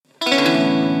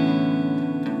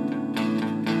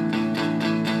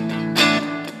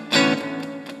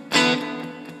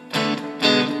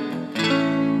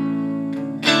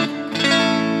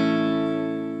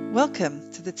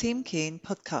Welcome to the Team Keen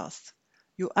podcast,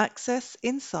 your access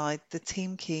inside the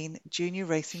Team Keen Junior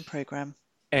Racing Program.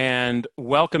 And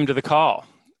welcome to the call.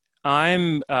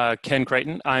 I'm Ken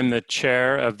Creighton. I'm the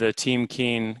chair of the Team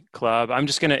Keen Club. I'm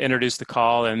just going to introduce the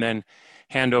call and then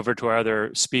hand over to our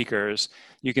other speakers.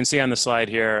 You can see on the slide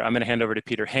here, I'm going to hand over to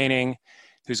Peter Haining,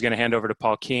 who's going to hand over to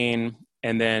Paul Keen,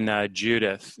 and then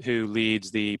Judith, who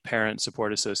leads the Parent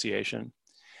Support Association.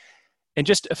 And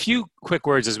just a few quick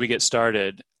words as we get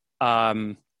started.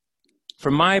 From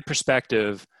my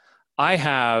perspective, I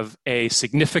have a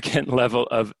significant level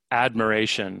of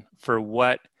admiration for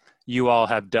what you all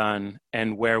have done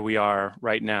and where we are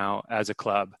right now as a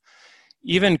club.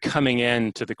 Even coming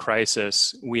into the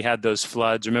crisis, we had those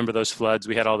floods. Remember those floods?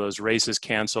 We had all those races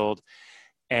canceled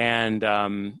and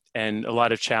a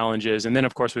lot of challenges. And then,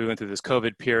 of course, we went through this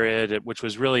COVID period, which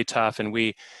was really tough. And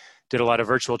we did a lot of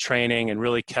virtual training and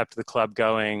really kept the club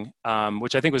going,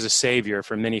 which I think was a savior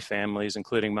for many families,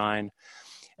 including mine.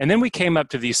 And then we came up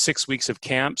to these 6 weeks of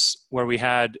camps where we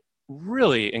had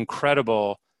really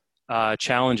incredible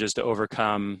challenges to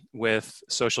overcome with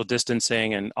social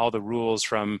distancing and all the rules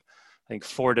from, I think,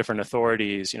 4 different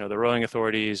authorities, the rowing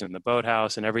authorities and the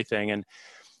boathouse and everything. And,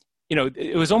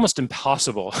 it was almost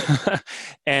impossible.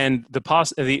 And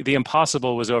the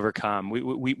impossible was overcome.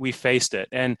 We faced it.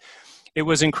 And it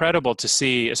was incredible to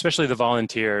see, especially the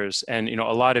volunteers and, a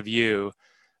lot of you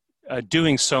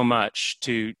doing so much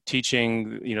to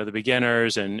teaching, the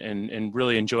beginners and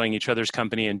really enjoying each other's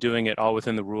company and doing it all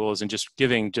within the rules and just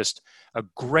giving just a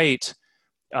great,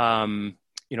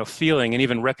 feeling and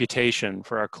even reputation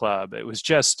for our club. It was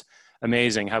just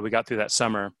amazing how we got through that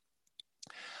summer.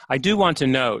 I do want to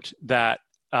note that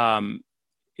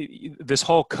this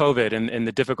whole COVID and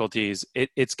the difficulties,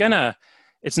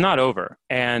 it's not over.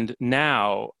 And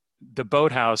now the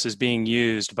boathouse is being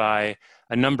used by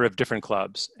a number of different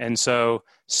clubs. And so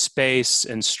space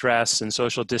and stress and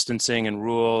social distancing and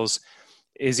rules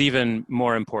is even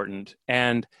more important.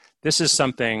 And this is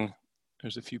something,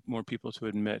 there's a few more people to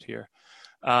admit here,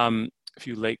 a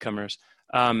few latecomers,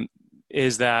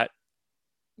 is that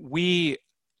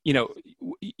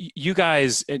you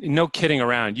guys, no kidding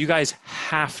around, you guys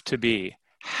have to be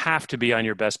on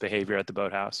your best behavior at the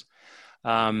boathouse.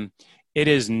 It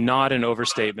is not an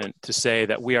overstatement to say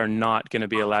that we are not going to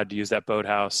be allowed to use that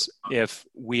boathouse if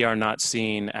we are not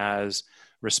seen as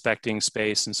respecting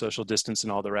space and social distance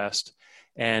and all the rest.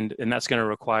 And that's going to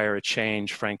require a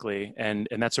change, frankly. And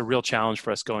that's a real challenge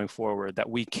for us going forward that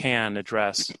we can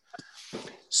address.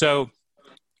 So,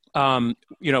 I'm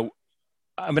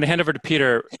going to hand over to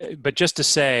Peter, but just to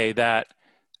say that,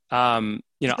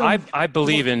 I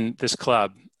believe in this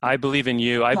club. I believe in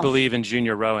you. I believe in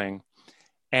junior rowing.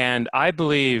 And I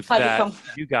believe that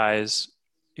you guys,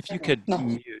 if you could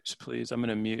mute, please, I'm going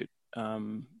to mute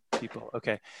people.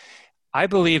 Okay. I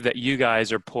believe that you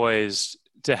guys are poised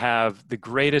to have the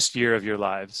greatest year of your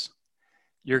lives.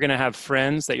 You're going to have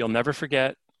friends that you'll never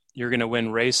forget. You're going to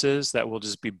win races that will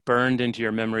just be burned into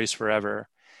your memories forever.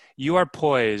 You are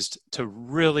poised to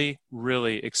really,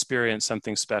 really experience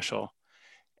something special.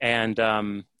 And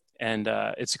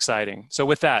it's exciting. So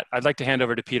with that, I'd like to hand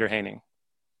over to Peter Haining.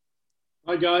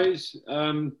 Hi guys,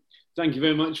 thank you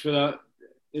very much for that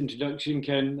introduction,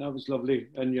 Ken. That was lovely,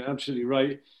 and you're absolutely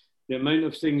right. The amount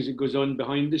of things that goes on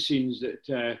behind the scenes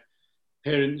that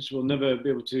parents will never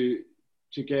be able to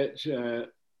get in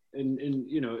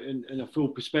a full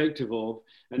perspective of,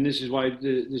 and this is why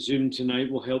the Zoom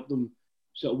tonight will help them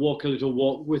sort of walk a little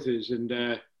walk with us and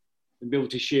be able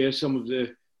to share some of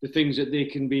the things that they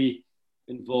can be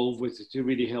involved with to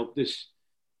really help this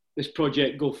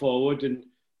project go forward and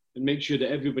make sure that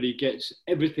everybody gets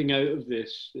everything out of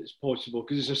this that's possible,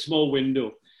 because it's a small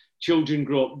window. Children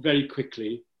grow up very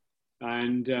quickly,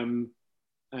 and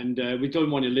we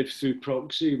don't want to live through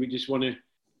proxy. We just want to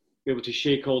be able to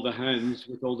shake all the hands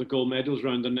with all the gold medals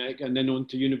around their neck and then on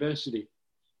to university.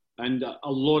 And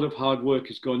a lot of hard work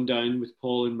has gone down with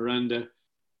Paul and Miranda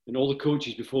and all the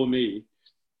coaches before me.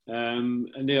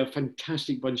 And they're a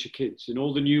fantastic bunch of kids, and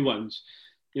all the new ones,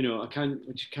 I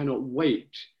just cannot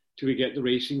wait till we get the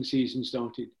racing season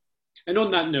started. And on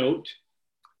that note,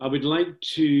 I would like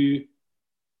to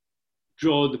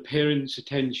draw the parents'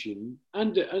 attention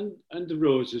and the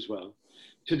rowers as well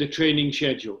to the training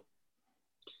schedule.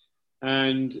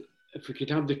 And if we could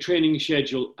have the training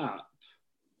schedule up.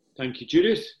 Thank you,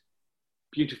 Judith.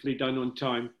 Beautifully done on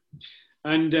time.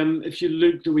 And if you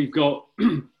look, we've got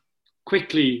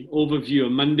quickly overview a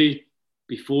Monday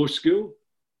before school,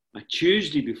 a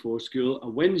Tuesday before school, a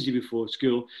Wednesday before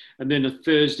school, and then a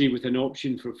Thursday with an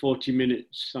option for 40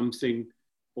 minutes, something,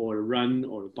 or a run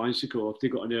or a bicycle if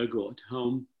they've got an ergo at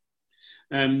home.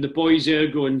 The boys'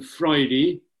 ergo on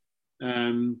Friday.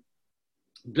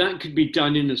 That could be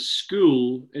done in a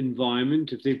school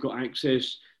environment if they've got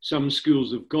access. Some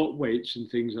schools have got weights and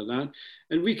things like that.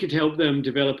 And we could help them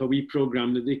develop a wee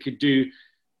program that they could do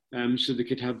so they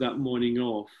could have that morning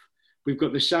off. We've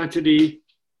got the Saturday,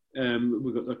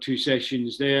 we've got our 2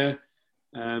 sessions there.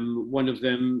 One of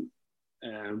them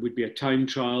would be a time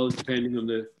trial depending on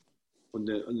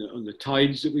the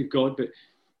tides that we've got, but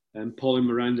Paul and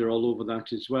Miranda are all over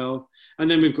that as well. And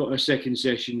then we've got our second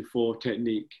session for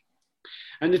technique.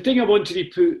 And the thing I wanted to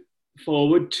put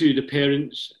forward to the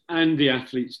parents and the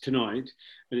athletes tonight,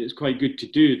 and it's quite good to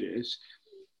do this,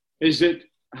 is that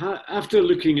after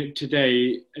looking at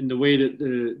today and the way that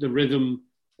the rhythm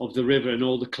of the river and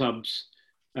all the clubs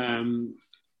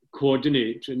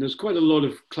coordinate, and there's quite a lot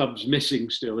of clubs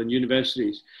missing still in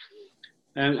universities,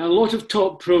 and a lot of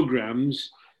top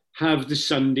programs have the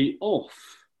Sunday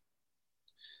off.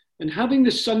 And having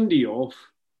the Sunday off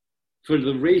for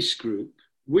the race group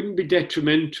wouldn't be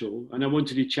detrimental, and I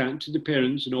wanted to chat to the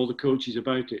parents and all the coaches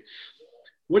about it.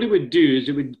 What it would do is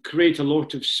it would create a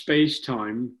lot of space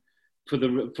time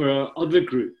for our other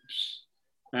groups,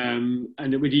 and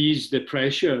it would ease the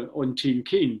pressure on Team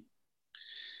Keen.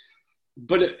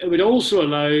 But it would also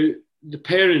allow the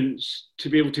parents to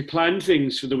be able to plan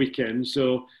things for the weekend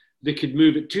so they could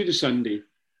move it to the Sunday.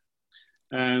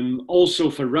 Also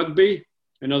for rugby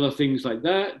and other things like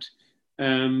that,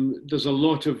 there's a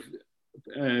lot of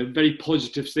very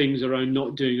positive things around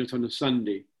not doing it on a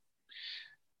Sunday.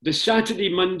 The Saturday,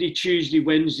 Monday, Tuesday,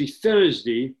 Wednesday,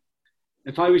 Thursday,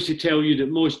 if I was to tell you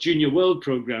that most junior world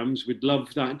programs would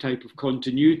love that type of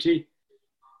continuity,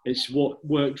 it's what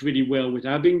worked really well with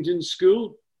Abingdon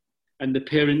School, and the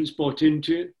parents bought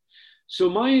into it. So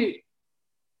my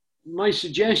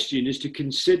suggestion is to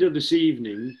consider this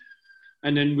evening,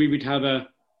 and then we would have an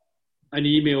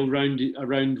email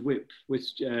around WHIP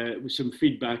with some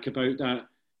feedback about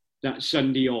that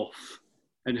Sunday off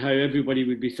and how everybody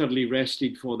would be thoroughly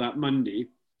rested for that Monday,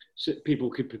 so people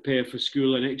could prepare for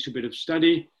school, an extra bit of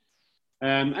study.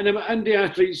 And the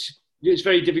athletes, it's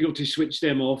very difficult to switch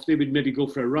them off. They would maybe go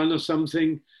for a run or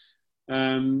something.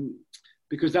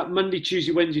 Because that Monday,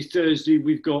 Tuesday, Wednesday, Thursday,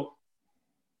 we've got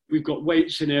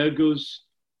weights and ergos.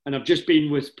 And I've just been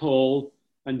with Paul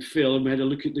and Phil and we had a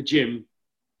look at the gym.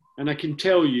 And I can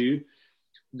tell you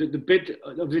that the bit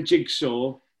of the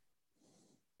jigsaw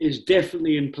is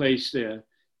definitely in place there.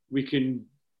 We can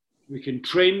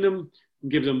train them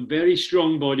and give them very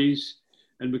strong bodies,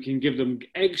 and we can give them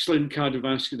excellent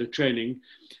cardiovascular training,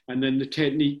 and then the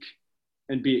technique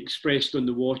and be expressed on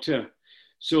the water.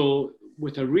 So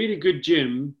with a really good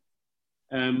gym,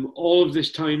 all of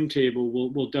this timetable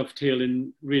will dovetail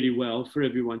in really well for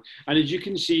everyone. And as you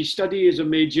can see, study is a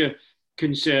major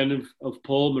concern of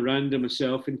Paul, Miranda,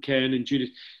 myself, and Ken and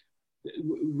Judith.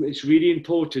 It's really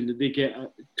important that they get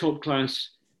top class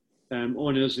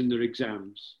honours in their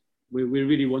exams. We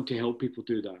really want to help people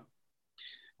do that,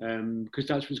 because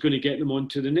that's what's going to get them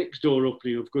onto the next door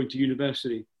opening of going to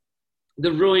university.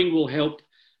 The rowing will help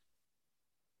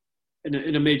in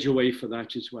a major way for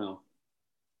that as well.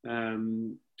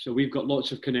 So we've got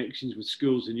lots of connections with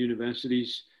schools and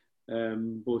universities,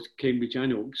 both Cambridge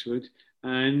and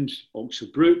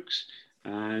Oxford Brookes,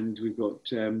 and we've got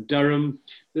Durham.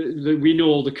 We know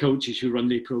all the coaches who run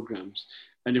their programs.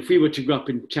 And if we were to go up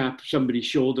and tap somebody's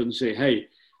shoulder and say, hey,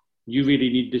 you really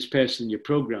need this person in your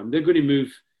program, they're going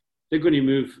to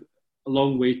move a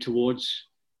long way towards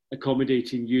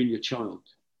accommodating you and your child.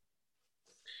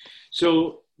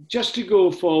 So just to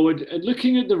go forward and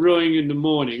looking at the rowing in the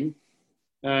morning,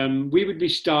 we would be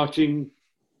starting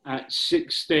at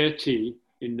 6:30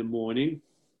 in the morning,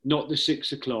 not the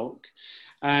 6 o'clock.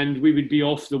 And we would be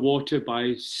off the water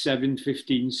by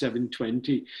 7:15,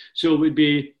 7:20. So it would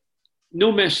be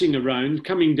no messing around,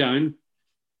 coming down.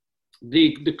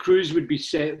 The crews would be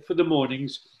set for the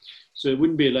mornings. So it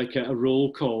wouldn't be like a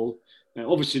roll call.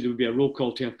 Obviously, there would be a roll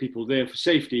call to have people there for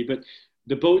safety, but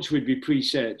the boats would be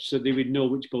preset so they would know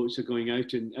which boats are going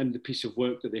out and the piece of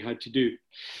work that they had to do.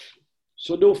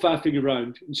 So no faffing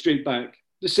around and straight back.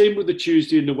 The same with the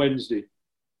Tuesday and the Wednesday.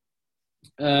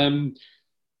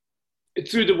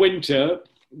 Through the winter,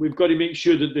 we've got to make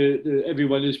sure that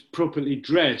everyone is properly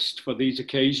dressed for these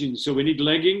occasions. So we need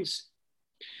leggings,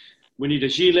 we need a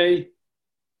gilet,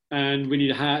 and we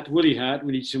need a hat, woolly hat,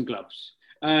 we need some gloves.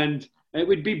 And it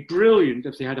would be brilliant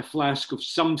if they had a flask of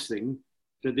something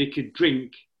that they could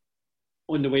drink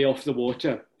on the way off the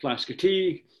water, flask of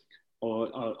tea or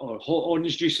hot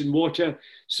orange juice and water,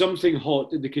 something hot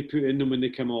that they could put in them when they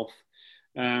come off.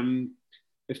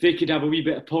 If they could have a wee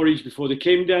bit of porridge before they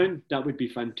came down, that would be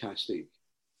fantastic.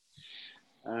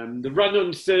 The run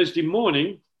on Thursday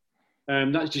morning,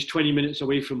 that's just 20 minutes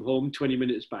away from home, 20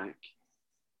 minutes back.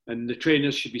 And the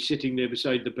trainers should be sitting there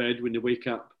beside the bed when they wake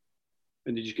up,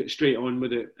 and they just get straight on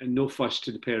with it and no fuss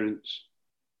to the parents.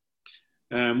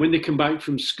 When they come back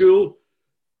from school,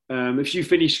 if you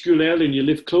finish school early and you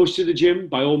live close to the gym,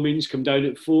 by all means come down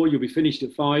at 4, you'll be finished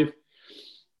at 5.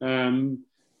 And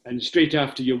straight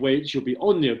after your weights, you'll be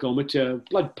on the ergometer,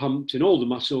 blood pumped in all the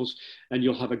muscles, and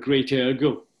you'll have a great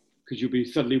ergo because you'll be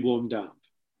thoroughly warmed up.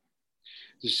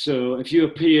 So if you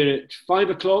appear at 5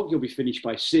 o'clock, you'll be finished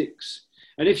by 6.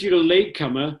 And if you're a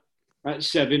latecomer, at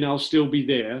 7, I'll still be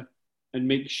there and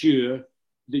make sure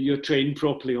that you're trained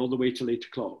properly all the way till 8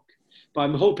 o'clock. But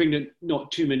I'm hoping that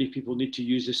not too many people need to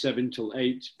use the 7 till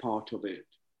 8 part of it.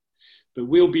 But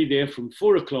we'll be there from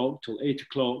 4 o'clock till 8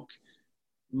 o'clock,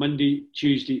 Monday,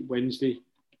 Tuesday, Wednesday,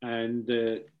 and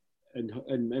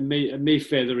may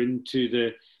feather into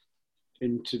the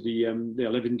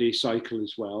 11-day cycle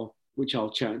as well, which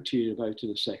I'll chat to you about in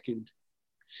a second.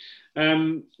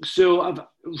 So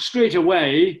straight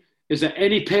away, is there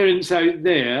any parents out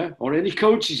there, or any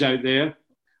coaches out there,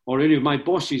 or any of my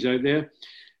bosses out there,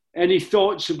 any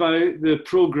thoughts about the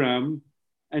program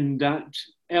and that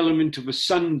element of a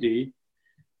Sunday?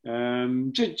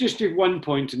 Just give one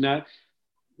point in that.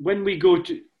 When we go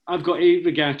to, I've got 8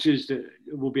 regattas that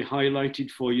will be highlighted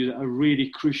for you that are really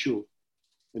crucial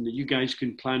and that you guys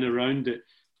can plan around, that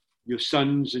your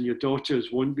sons and your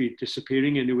daughters won't be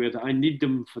disappearing anywhere, that I need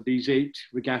them for these 8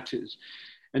 regattas.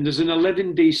 And there's an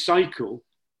 11-day cycle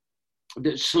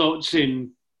that slots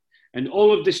in, and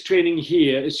all of this training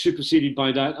here is superseded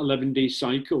by that 11-day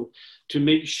cycle to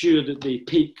make sure that they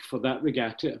peak for that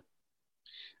regatta.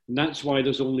 And that's why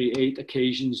there's only 8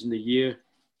 occasions in the year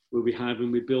where we have,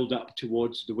 and we build up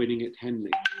towards the winning at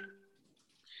Henley.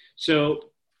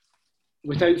 So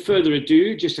without further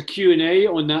ado, just a Q&A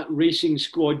on that racing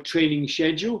squad training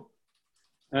schedule.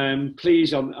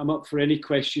 Please, I'm up for any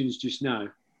questions just now.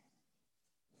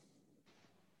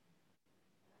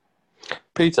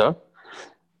 Peter,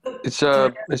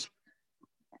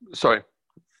 sorry.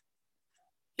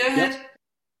 Go ahead.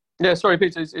 Yeah, sorry,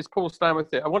 Peter, it's Paul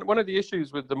Stamworth here. One of the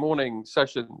issues with the morning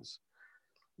sessions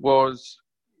was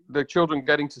the children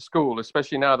getting to school,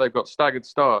 especially now they've got staggered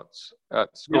starts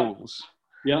at schools.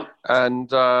 Yeah. And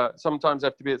sometimes they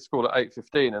have to be at school at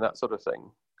 8:15 and that sort of thing.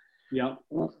 Yeah.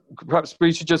 Perhaps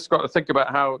we should just got to think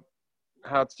about how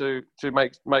to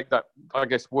make that, I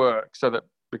guess, work, so that,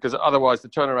 because otherwise the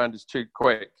turnaround is too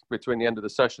quick between the end of the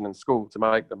session and school to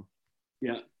make them.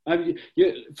 Yeah.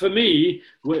 For me,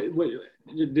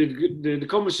 the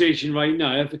conversation right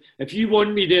now, if you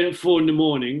want me there at 4 in the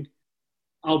morning,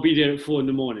 I'll be there at 4 in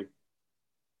the morning.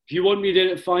 If you want me there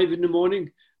at 5 in the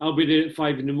morning, I'll be there at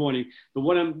 5 in the morning. But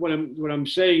what I'm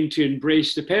saying to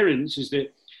embrace the parents is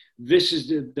that this is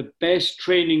the best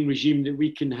training regime that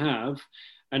we can have.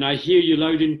 And I hear you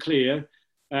loud and clear.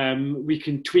 We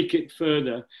can tweak it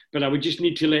further, but I would just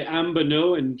need to let Amber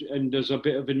know, and there's a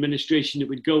bit of administration that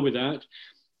would go with that.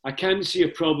 I can't see a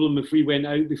problem if we went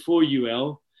out before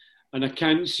UL, and I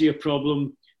can't see a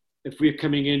problem if we're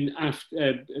coming in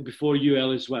before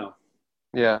UL as well.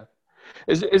 Yeah.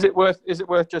 Is it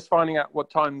worth just finding out what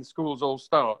time the schools all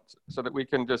start, so that we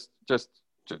can just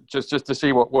to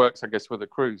see what works, I guess, with the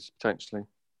crews potentially?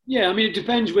 Yeah, I mean, it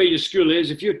depends where your school is.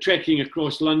 If you're trekking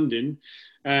across London,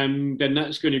 then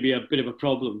that's going to be a bit of a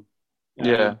problem.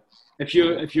 Yeah. If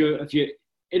you're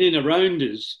in and around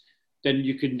us, then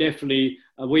you can definitely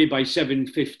away by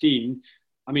 7:15.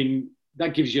 I mean,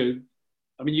 that gives you.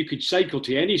 I mean, you could cycle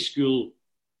to any school.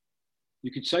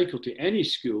 You could cycle to any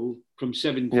school from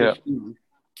 7:15.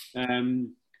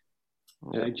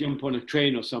 Jump on a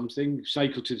train or something.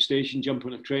 Cycle to the station. Jump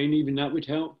on a train. Even that would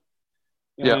help.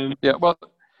 Yeah. Well,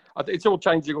 it's all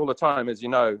changing all the time, as you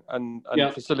know, and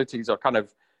facilities are kind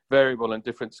of variable in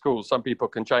different schools. Some people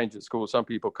can change at school, some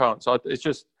people can't. So it's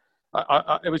just,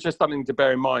 it was just something to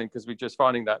bear in mind, because we're just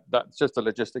finding that that's just a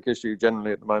logistic issue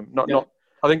generally at the moment. Not.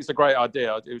 I think it's a great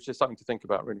idea. It was just something to think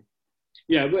about, really.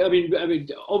 Yeah, I mean,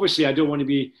 obviously, I don't want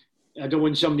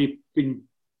somebody being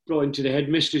brought into the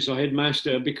headmistress or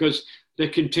headmaster because they're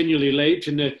continually late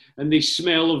and they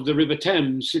smell of the River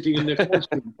Thames sitting in their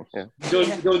classroom.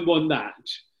 Don't want that.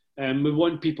 We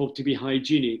want people to be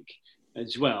hygienic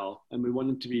as well, and we want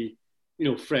them to be,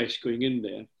 fresh going in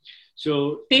there.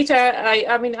 So Peter,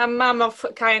 I mean, I'm mum of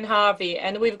Kai and Harvey,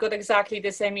 and we've got exactly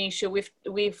the same issue.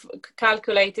 We've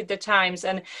calculated the times,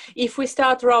 and if we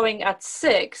start rowing at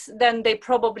 6, then they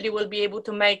probably will be able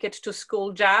to make it to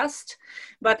school just.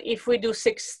 But if we do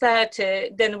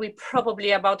 6:30, then we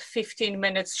probably about 15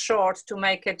 minutes short to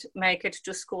make it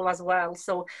to school as well.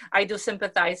 So I do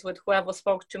sympathize with whoever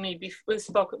spoke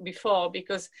before,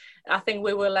 because I think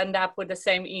we will end up with the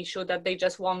same issue, that they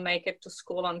just won't make it to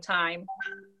school on time.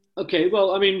 Okay,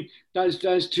 well, I mean, that's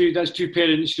two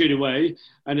parents straight away.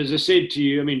 And as I said to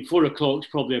you, I mean, 4 o'clock's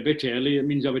probably a bit early. It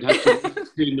means I would have to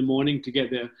 2 in the morning to get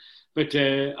there. But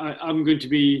I'm going to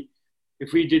be,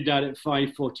 if we did that at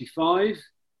 5:45,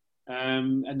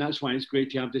 and that's why it's great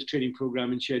to have this training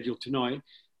program and schedule tonight.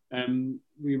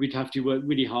 We would have to work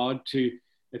really hard to,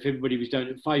 if everybody was down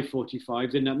at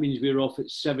 5:45, then that means we're off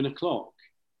at 7 o'clock.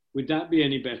 Would that be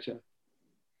any better?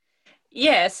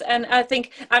 Yes, and I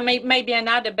think maybe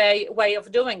another way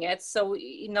of doing it. So,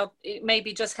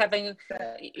 maybe just having,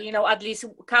 at least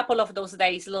a couple of those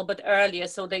days a little bit earlier,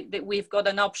 so that we've got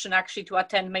an option actually to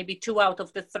attend maybe 2 out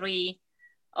of the 3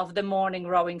 of the morning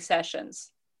rowing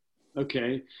sessions.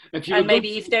 Okay. And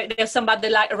maybe if there's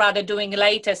somebody rather doing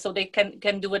later, so they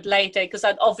can do it later, because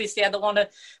obviously I don't want to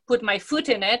put my foot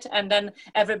in it and then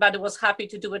everybody was happy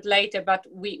to do it later, but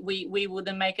we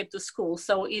wouldn't make it to school.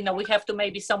 So, we have to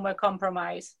maybe somewhere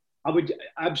compromise. I would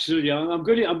absolutely. I'm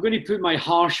going to put my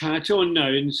harsh hat on now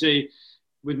and say,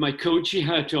 with my coachy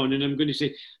hat on, and I'm going to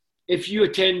say, if you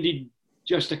attended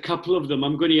just a couple of them,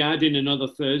 I'm going to add in another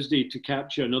Thursday to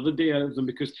capture another day out of them,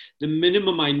 because the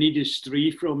minimum I need is 3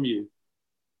 from you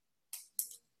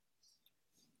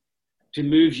to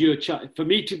move your child. For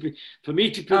me to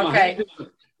put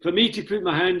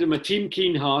my hand on my Team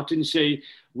Keen heart and say,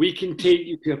 we can take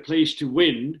you to a place to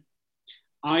win.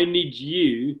 I need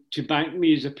you to back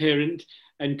me as a parent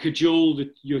and cajole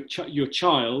your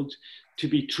child to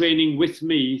be training with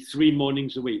me 3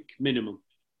 mornings a week minimum.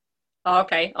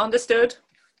 Okay, understood.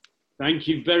 Thank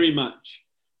you very much.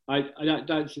 I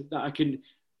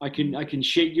can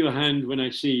shake your hand when I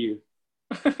see you.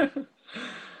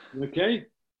 Okay.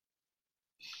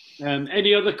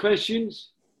 Any other questions?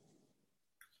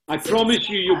 I promise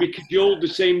you'll be cajoled the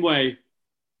same way.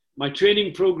 My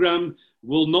training program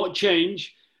will not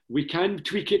change. We can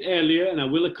tweak it earlier, and I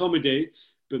will accommodate.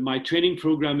 But my training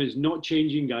program is not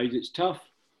changing, guys. It's tough.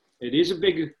 It is a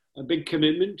big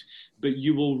commitment, but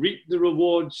you will reap the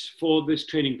rewards for this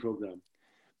training program.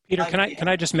 Peter, can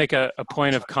I just make a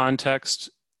point of context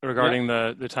regarding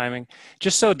the timing,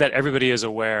 just so that everybody is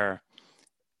aware?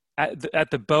 At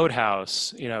the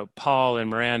boathouse, Paul and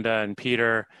Miranda and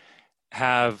Peter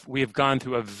we have gone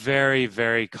through a very,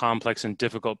 very complex and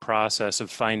difficult process of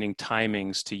finding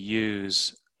timings to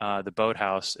use the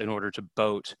boathouse in order to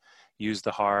use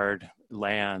the hard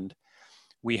land.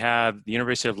 We have the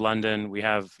University of London. We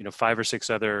have 5 or 6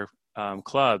 other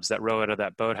clubs that row out of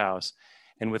that boathouse.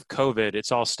 And with COVID,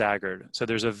 it's all staggered. So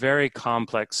there's a very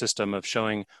complex system of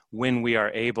showing when we are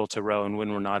able to row and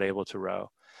when we're not able to row.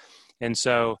 And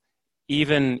so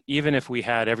even if we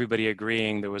had everybody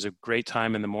agreeing there was a great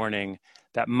time in the morning,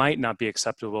 that might not be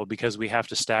acceptable because we have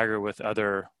to stagger with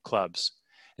other clubs.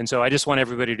 And so I just want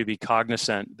everybody to be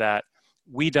cognizant that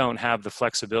we don't have the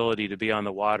flexibility to be on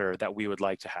the water that we would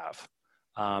like to have.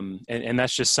 And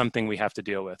that's just something we have to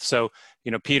deal with. So,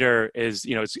 Peter is,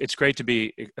 it's great to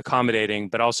be accommodating,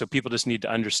 but also people just need to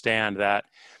understand that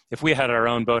if we had our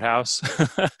own boathouse,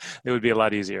 it would be a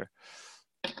lot easier.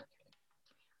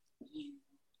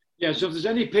 Yeah, so if there's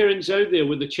any parents out there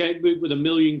with a checkbook with £1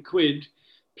 million,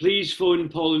 please phone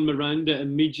Paul and Miranda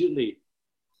immediately.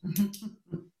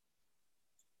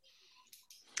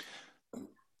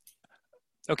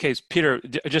 Okay, so Peter,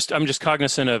 I'm just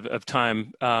cognizant of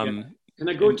time. Can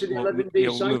I go to the 11-day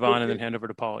cycle? We'll move on and then hand over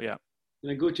to Paul, yeah.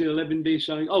 Can I go to the 11-day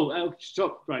cycle? Oh, I'll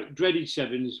stop. Right, dreaded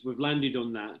 7s. We've landed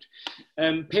on that.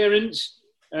 Parents,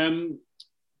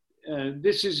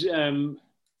 this is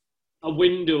a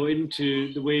window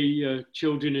into the way your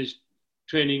children is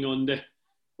training on the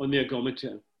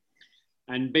ergometer.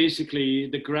 And basically,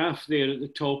 the graph there at the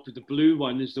top, the blue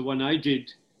one, is the one I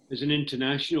did as an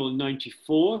international in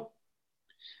 '94.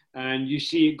 And you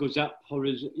see it goes up,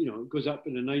 it goes up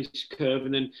in a nice curve.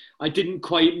 And then I didn't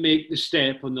quite make the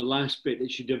step on the last bit. It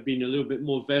should have been a little bit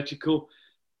more vertical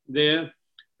there.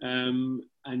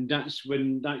 And that's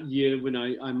that year when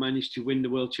I managed to win the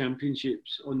World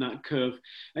Championships on that curve.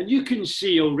 And you can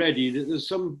see already that there's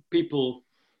some people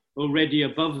already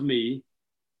above me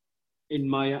in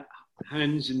my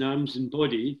hands and arms and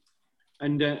body.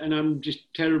 And I'm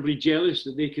just terribly jealous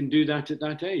that they can do that at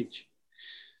that age.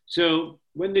 So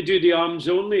when they do the arms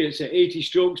only, it's at 80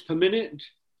 strokes per minute.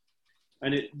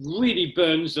 and it really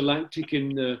burns the lactic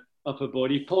in the upper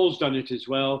body. Paul's done it as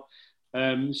well.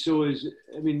 Most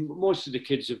of the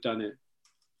kids have done it.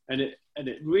 And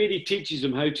it really teaches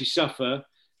them how to suffer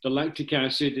the lactic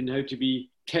acid and how to be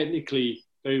technically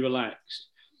very relaxed.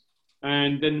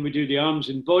 And then we do the arms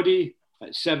and body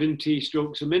at 70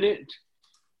 strokes a minute.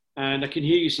 And I can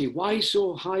hear you say, why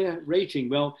so high a rating?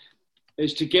 Well,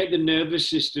 it's to get the nervous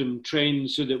system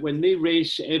trained so that when they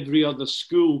race every other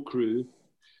school crew,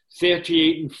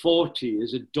 38 and 40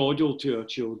 is a doddle to our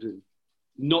children,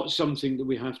 not something that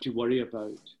we have to worry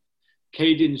about.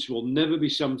 Cadence will never be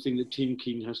something that Team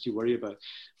Keen has to worry about.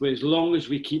 But as long as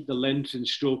we keep the length and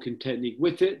stroke and technique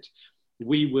with it,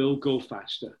 we will go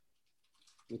faster.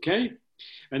 Okay?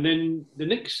 And then the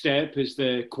next step is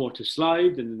the quarter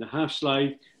slide, and then the half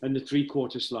slide, and the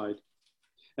 3/4 slide.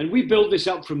 And we build this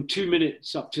up from 2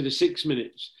 minutes up to the 6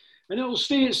 minutes. And it will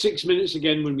stay at 6 minutes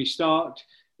again when we start,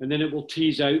 and then it will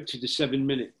tease out to the 7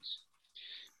 minutes.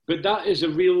 But that is a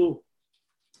real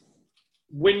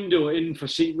window in for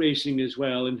seat racing as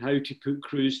well, and how to put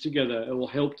crews together. It will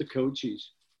help the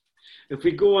coaches. If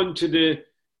we go on to the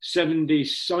 7-day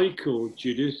cycle,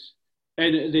 Judith,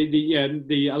 and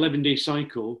the 11-day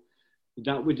cycle,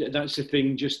 that's the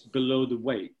thing just below the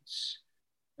weights,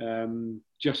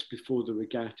 just before the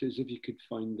regattas, if you could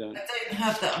find that. I don't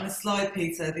have that on a slide,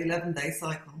 Peter, the 11-day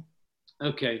cycle.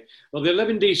 Okay, well, the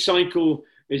 11-day cycle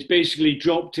is basically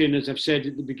dropped in, as I've said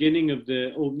at the beginning of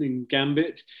the opening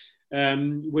gambit,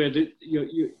 where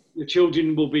your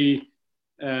children will be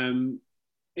in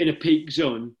a peak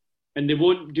zone, and they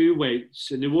won't do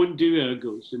weights, and they won't do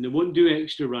ergos, and they won't do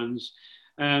extra runs,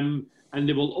 and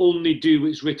they will only do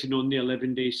what's written on the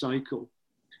 11-day cycle.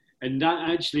 And that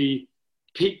actually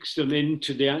peaks them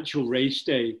into the actual race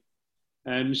day.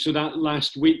 So that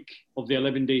last week of the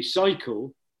 11-day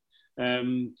cycle,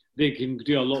 they can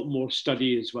do a lot more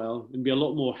study as well and be a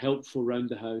lot more helpful around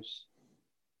the house.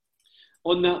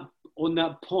 On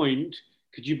that point,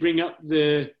 could you bring up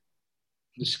the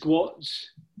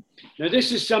squats? Now,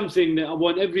 this is something that I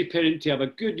want every parent to have a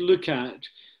good look at.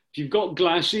 If you've got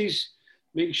glasses,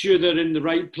 make sure they're in the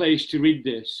right place to read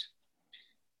this.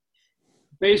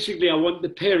 Basically, I want the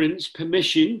parents'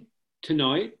 permission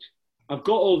tonight. I've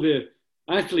got all the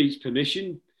athletes'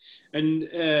 permission, and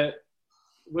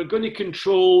we're going to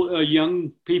control our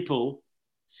young people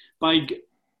by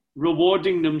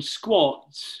rewarding them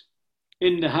squats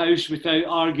in the house without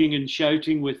arguing and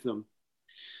shouting with them.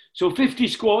 So 50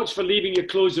 squats for leaving your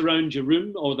clothes around your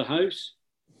room or the house.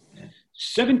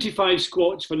 75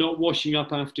 squats for not washing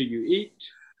up after you eat.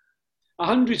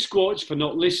 100 squats for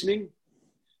not listening.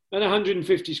 And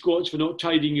 150 squats for not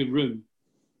tidying your room.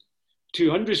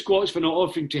 200 squats for not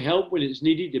offering to help when it's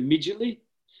needed immediately.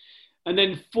 And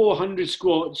then 400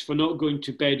 squats for not going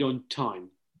to bed on time.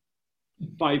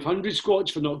 500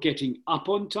 squats for not getting up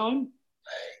on time.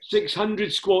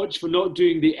 600 squats for not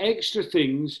doing the extra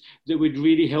things that would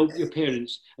really help your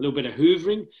parents. A little bit of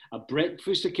hoovering, a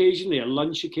breakfast occasionally, a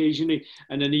lunch occasionally,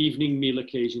 and an evening meal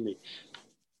occasionally.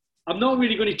 I'm not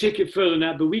really going to take it further than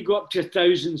that, but we go up to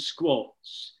 1,000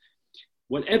 squats.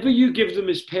 Whatever you give them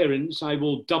as parents, I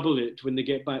will double it when they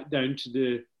get back down to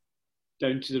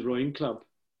the rowing club.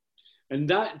 And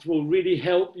that will really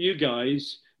help you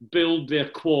guys build their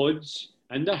quads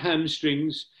and their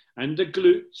hamstrings and the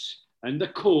glutes and the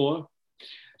core.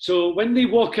 So when they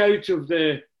walk out of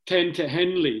the tent at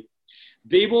Henley,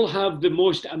 they will have the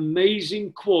most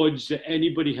amazing quads that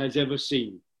anybody has ever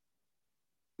seen.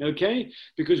 Okay?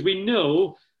 Because we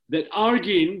know that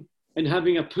arguing and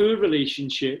having a poor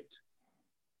relationship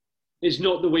is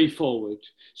not the way forward.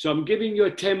 So I'm giving you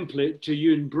a template to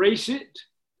you embrace it,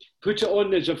 put it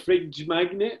on as a fridge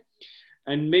magnet,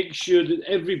 and make sure that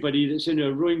everybody that's in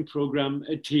a rowing program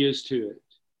adheres to it.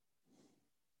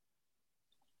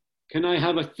 Can I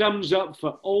have a thumbs up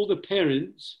for all the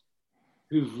parents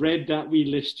who've read that wee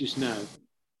list just now?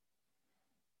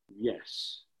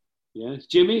 Yes. Yes.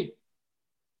 Jimmy?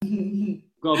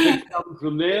 Got a big thumb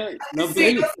from there.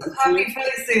 Lovely. Happy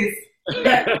faces.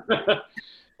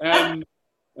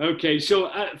 Okay, so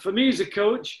for me as a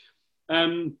coach,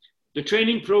 the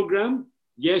training program,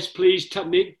 yes, please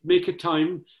make a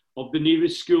time of the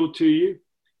nearest school to you.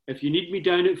 If you need me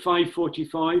down at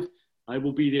 5:45, I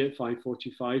will be there at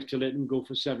 5:45 to let them go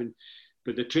for 7.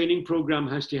 But the training program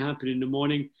has to happen in the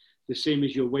morning, the same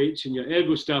as your weights and your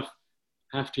ergo stuff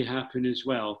have to happen as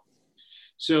well.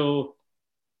 So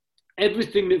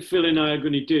everything that Phil and I are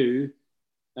going to do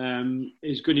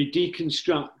is going to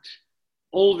deconstruct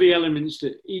all the elements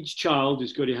that each child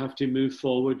is going to have to move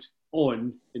forward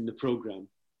on in the program.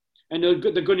 And they're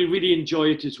going to really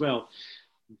enjoy it as well.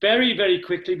 Very, very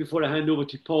quickly before I hand over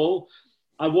to Paul,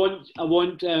 I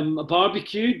want a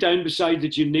barbecue down beside the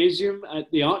gymnasium at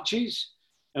the Arches,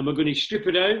 and we're going to strip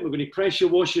it out. We're going to pressure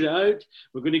wash it out.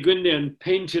 We're going to go in there and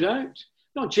paint it out.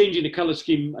 Not changing the colour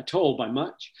scheme at all by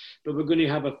much, but we're going to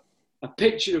have a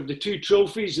picture of the two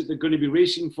trophies that they're going to be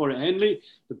racing for at Henley,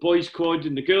 the boys' quad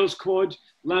and the girls' quad,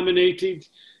 laminated.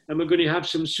 And we're going to have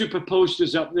some super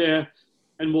posters up there,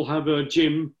 and we'll have our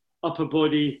gym, upper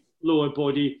body, lower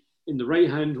body in the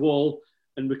right-hand wall,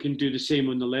 and we can do the same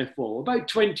on the left wall. About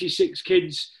 26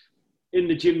 kids in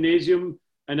the gymnasium,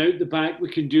 and out the back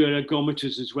we can do our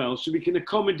ergometers as well. So we can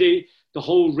accommodate the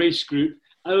whole race group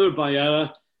hour by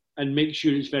hour and make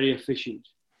sure it's very efficient.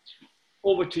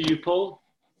 Over to you, Paul.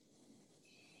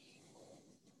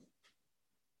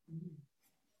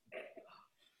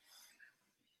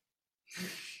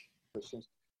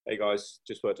 Hey guys,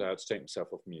 just worked out how to take myself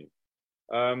off mute.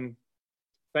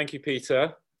 Thank you,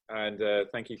 Peter, and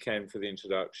thank you, Ken, for the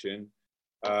introduction.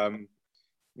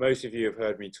 Most of you have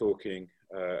heard me talking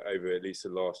over at least the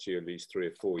last year, at least 3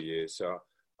 or 4 years. So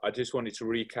I just wanted to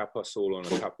recap us all on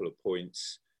a couple of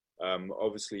points.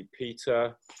 Obviously,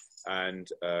 Peter and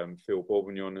Phil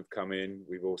Bourguignon have come in.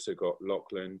 We've also got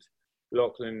Lachlan.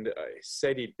 Lachlan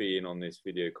said he'd be in on this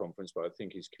video conference, but I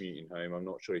think he's commuting home. I'm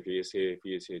not sure if he is here. If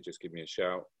he is here, just give me a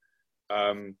shout.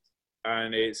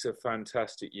 And it's a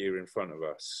fantastic year in front of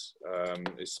us,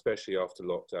 especially after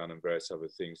lockdown and various other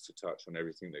things, to touch on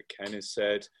everything that Ken has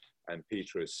said and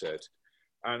Peter has said.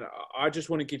 And I just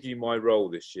want to give you my role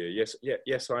this year.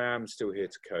 Yes, I am still here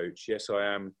to coach. Yes, I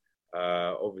am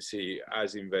obviously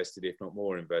as invested, if not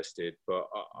more invested, but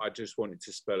I just wanted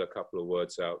to spell a couple of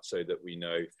words out so that we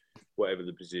know whatever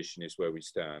the position is where we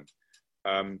stand.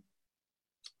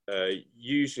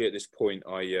 Usually at this point,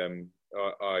 I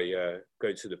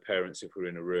go to the parents if we're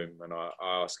in a room, and I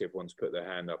ask everyone to put their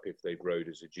hand up if they've rowed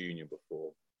as a junior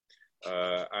before.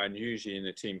 And usually in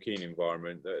the Team Keen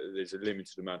environment, there's a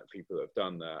limited amount of people that have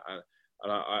done that.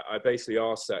 And I basically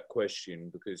ask that question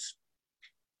because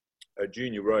a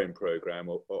junior rowing program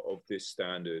of this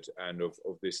standard and of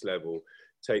this level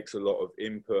takes a lot of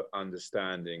input,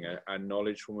 understanding and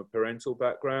knowledge from a parental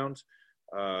background.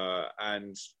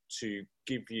 And to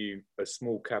give you a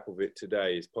small cap of it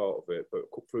today is part of it, but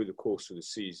through the course of the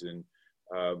season,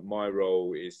 my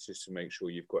role is just to make sure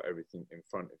you've got everything in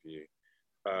front of you.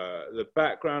 The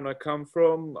background I come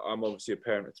from, I'm obviously a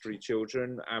parent of 3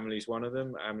 children. Amelie's one of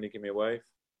them. Amelie, give me a wave.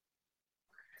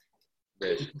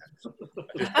 There she is.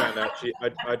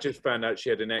 I just found out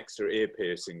she had an extra ear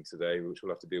piercing today, which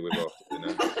we'll have to deal with after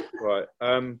dinner. Right.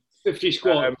 50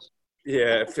 squats.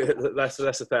 Yeah, that's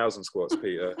 1,000 squats,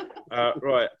 Peter.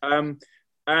 Right.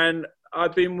 And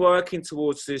I've been working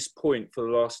towards this point for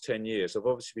the last 10 years. I've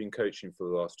obviously been coaching for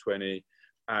the last 20.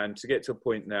 And to get to a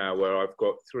point now where I've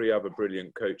got 3 other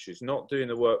brilliant coaches, not doing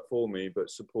the work for me, but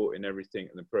supporting everything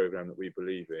in the program that we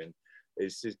believe in,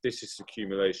 this is the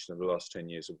accumulation of the last 10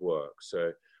 years of work.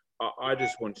 So I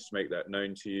just wanted to make that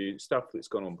known to you. Stuff that's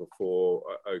gone on before,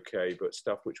 okay, but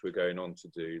stuff which we're going on to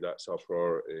do, that's our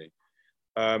priority.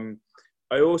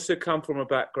 I also come from a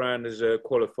background as a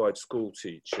qualified school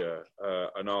teacher,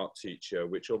 an art teacher,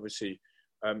 which obviously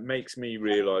makes me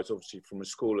realise, obviously from a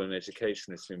school and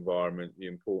educationalist environment, the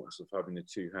importance of having the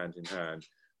 2 hand in hand,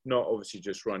 not obviously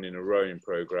just running a rowing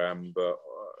programme, but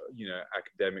you know,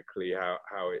 academically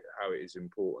how it is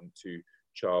important to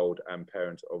child and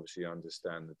parent to obviously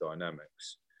understand the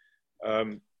dynamics.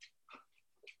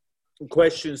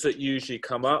 Questions that usually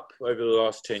come up over the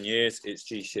last 10 years, it's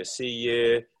GCSE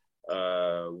year,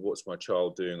 what's my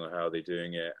child doing or how are they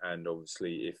doing it, and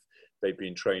obviously if they've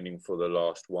been training for the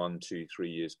last 1, 2, 3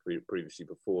 years previously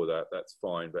before that, that's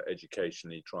fine, but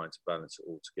educationally trying to balance it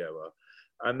all together.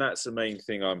 And that's the main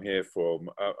thing I'm here for.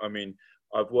 I mean,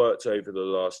 I've worked over the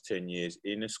last 10 years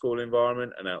in a school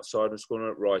environment and outside of school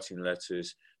environment, writing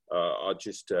letters. I'll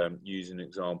just use an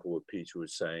example what Peter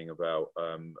was saying about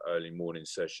early morning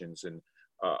sessions. And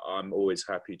I'm always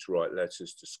happy to write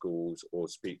letters to schools or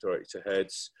speak directly to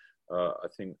heads. I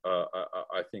think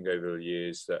over the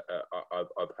years that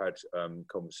I've had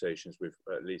conversations with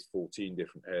at least 14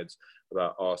 different heads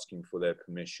about asking for their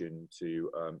permission to,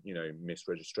 you know, miss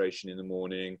registration in the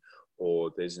morning,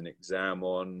 or there's an exam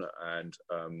on and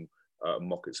a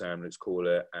mock exam, let's call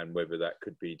it, and whether that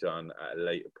could be done at a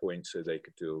later point so they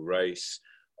could do a race.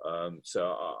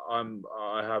 So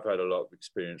I have had a lot of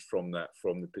experience from that,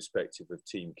 from the perspective of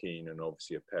Team Keen and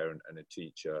obviously a parent and a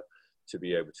teacher, to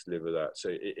be able to deliver that. So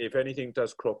if anything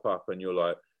does crop up and you're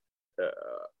like,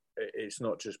 it's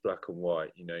not just black and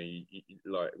white, you know,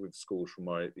 like with schools, from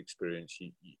my experience,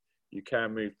 you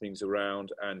can move things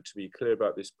around. And to be clear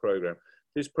about this program,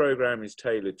 this program is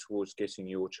tailored towards getting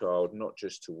your child not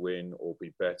just to win or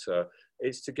be better,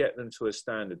 it's to get them to a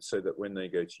standard so that when they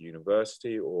go to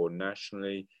university or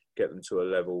nationally, get them to a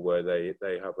level where they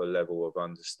have a level of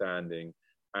understanding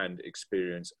and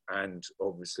experience, and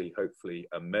obviously, hopefully,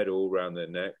 a medal around their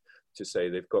neck to say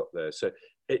they've got there. So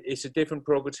it's a different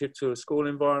prerogative to a school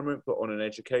environment, but on an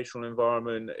educational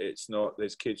environment, it's not.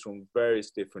 There's kids from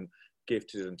various different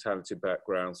gifted and talented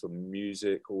backgrounds, from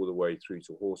music all the way through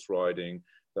to horse riding,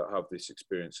 that have this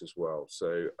experience as well.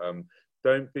 So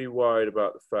don't be worried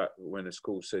about the fact that when a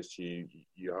school says to you,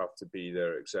 you have to be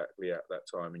there exactly at that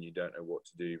time and you don't know what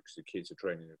to do because the kids are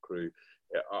training a crew.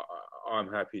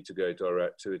 I'm happy to go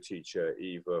direct to a teacher,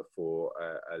 either for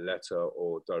a letter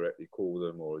or directly call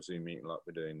them, or a Zoom meeting like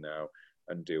we're doing now,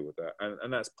 and deal with that.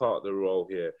 And that's part of the role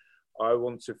here. I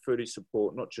want to fully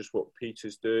support not just what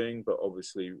Peter's doing, but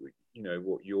obviously, you know,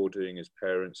 what you're doing as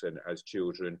parents and as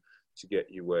children to get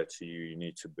you where you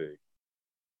need to be.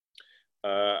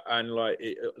 And like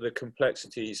the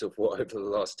complexities of what over the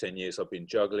last 10 years I've been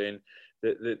juggling,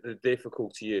 the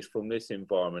difficulty is from this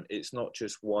environment, it's not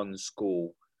just one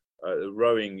school.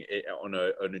 Rowing on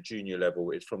a junior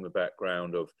level is from the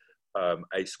background of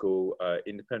a school,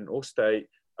 independent or state.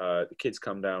 The kids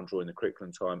come down during the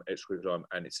curriculum time, extracurricular time,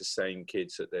 and it's the same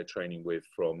kids that they're training with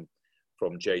from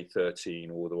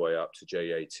J13 all the way up to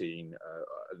J18.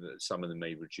 Some of them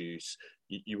may reduce.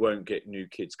 You won't get new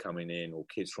kids coming in or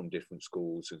kids from different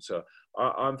schools. And so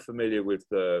I'm familiar with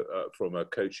from a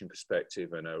coaching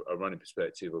perspective and a running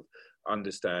perspective of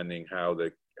understanding how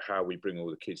we bring all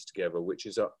the kids together, which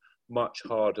is a much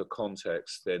harder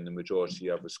context than the majority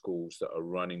of other schools that are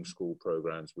running school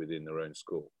programs within their own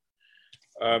school.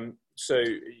 So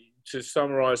to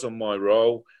summarize on my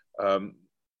role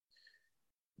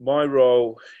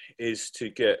is to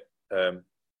get,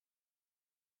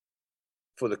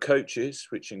 for the coaches,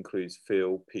 which includes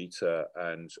Phil, Peter,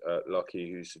 and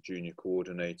Lucky, who's the junior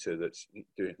coordinator that's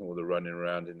doing all the running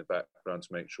around in the background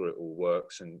to make sure it all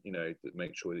works and, you know,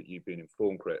 make sure that you've been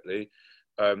informed correctly,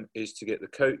 is to get the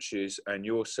coaches and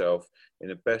yourself in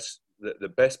the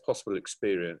best possible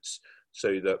experience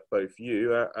so that both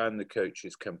you and the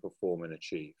coaches can perform and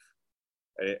achieve.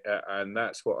 And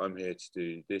that's what I'm here to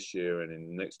do this year and in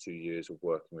the next 2 years of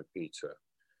working with Peter.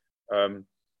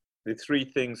 The three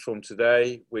things from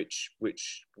today, which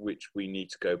we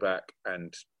need to go back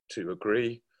and to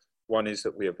agree. One is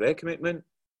that we have their commitment.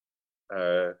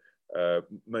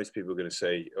 Most people are going to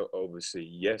say, obviously,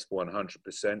 yes,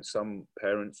 100%. Some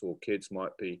parents or kids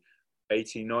might be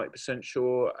 80, 90%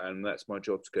 sure. And that's my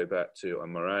job to go back to,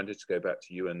 and Miranda, to go back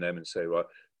to you and them and say, right,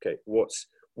 okay, what's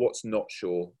not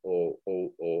sure,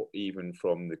 or even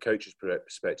from the coach's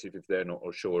perspective, if they're not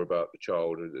sure about the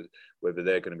child, or whether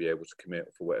they're going to be able to commit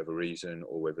for whatever reason,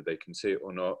 or whether they can see it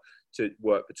or not, to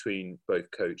work between both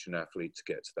coach and athlete to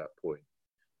get to that point.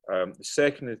 The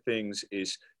second of things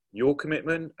is your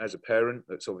commitment as a parent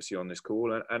that's obviously on this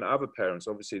call, and other parents.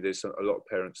 Obviously, there's a lot of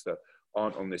parents that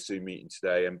aren't on this Zoom meeting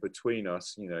today, and between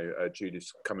us, you know,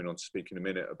 Judith's coming on to speak in a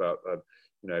minute about,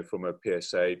 you know, from a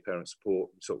PSA, parent support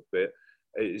sort of bit,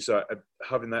 is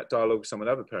having that dialogue with some of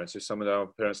the other parents. If some of our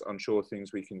parents are unsure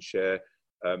things, we can share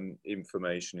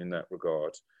information in that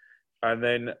regard. And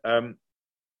then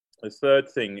the third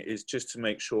thing is just to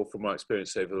make sure, from my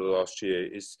experience over the last year,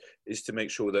 is to make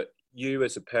sure that you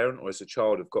as a parent or as a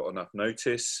child have got enough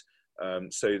notice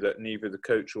so that neither the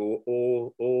coach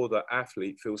or the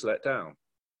athlete feels let down.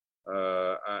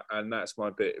 And that's my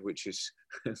bit, which is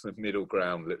the middle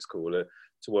ground, let's call it,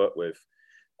 to work with.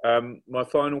 My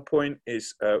final point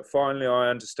is, finally, I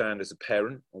understand as a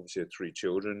parent, obviously, of 3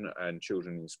 children and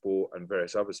children in sport and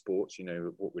various other sports, you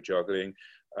know, what we're juggling,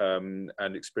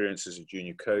 and experience as a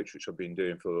junior coach, which I've been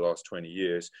doing for the last 20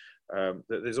 years, that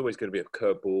there's always going to be a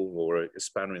curveball or a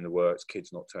spanner in the works,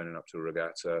 kids not turning up to a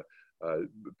regatta, a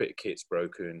bit of kit's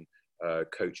broken,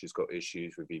 coach has got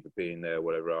issues with either being there or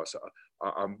whatever else.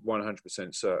 I'm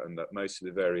 100% certain that most of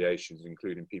the variations,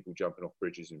 including people jumping off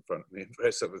bridges in front of me and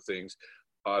various other things,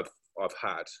 I've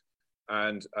had,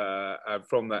 and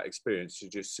from that experience, to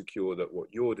just secure that what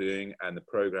you're doing and the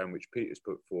program which Peter's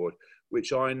put forward,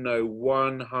 which I know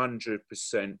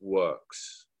 100%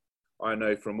 works. I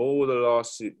know from all the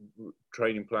last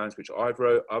training plans which I've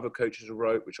wrote, other coaches have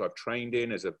wrote, which I've trained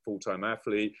in as a full-time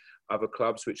athlete, other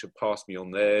clubs which have passed me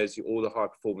on theirs, all the high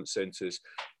performance centres,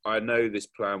 I know this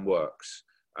plan works.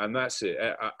 And that's it.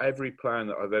 Every plan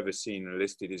that I've ever seen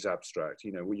listed is abstract.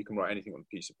 You know, well, you can write anything on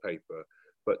a piece of paper,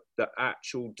 but the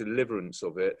actual deliverance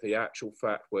of it, the actual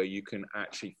fact where you can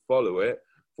actually follow it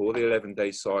for the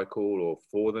 11-day cycle or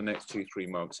for the next 2-3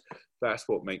 months, that's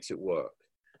what makes it work.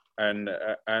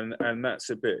 and that's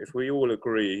a bit. If we all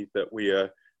agree that we are,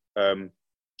 can't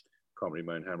read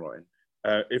my own handwriting.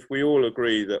 If we all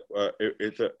agree that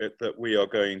that we are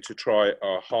going to try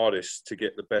our hardest to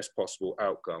get the best possible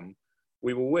outcome,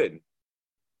 we will win.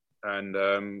 And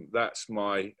that's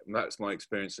my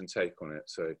experience and take on it.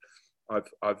 So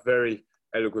I've very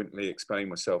eloquently explained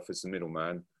myself as the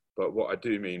middleman, but what I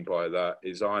do mean by that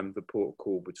is I'm the port of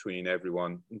call between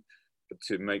everyone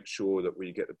to make sure that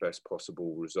we get the best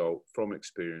possible result from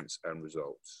experience and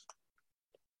results.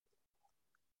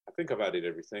 I think I've added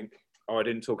everything. Oh, I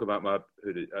didn't talk about my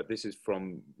hoodie. This is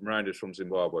from Miranda's from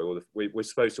Zimbabwe. We're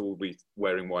supposed to all be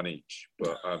wearing one each,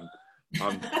 but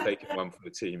I'm taking one for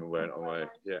the team and wearing it on my own.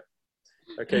 Yeah.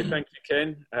 Okay, thank you,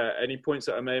 Ken. Any points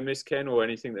that I may have missed, Ken, or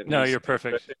anything that? No, you're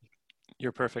perfect.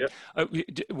 You're perfect. Yep.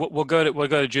 We'll go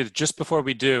to Judith. Just before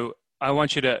we do, I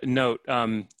want you to note,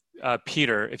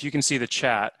 Peter, if you can see the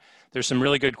chat, there's some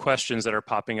really good questions that are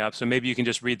popping up. So maybe you can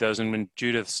just read those, and when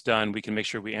Judith's done, we can make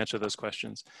sure we answer those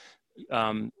questions.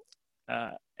 And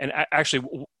actually,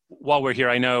 while we're here,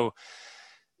 I know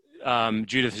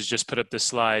Judith has just put up this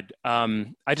slide.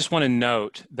 I just want to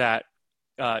note that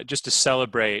just to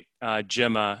celebrate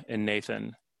Gemma and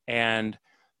Nathan, and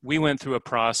we went through a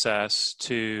process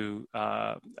to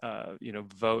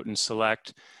vote and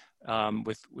select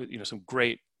with some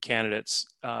great candidates,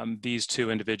 these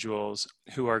two individuals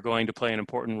who are going to play an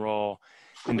important role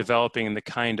in developing the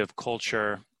kind of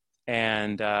culture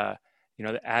and the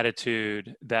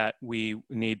attitude that we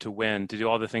need to win, to do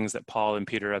all the things that Paul and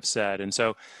Peter have said. And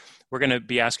so we're going to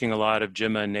be asking a lot of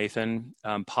Gemma and Nathan,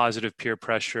 positive peer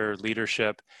pressure,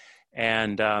 leadership,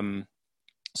 and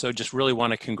so just really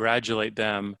want to congratulate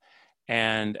them.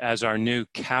 And as our new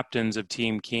captains of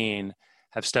Team Keen,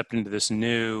 have stepped into this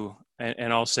new,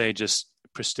 and I'll say just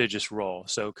prestigious role.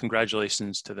 So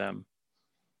congratulations to them.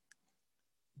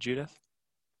 Judith?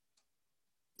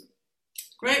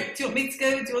 Great. Do you want me to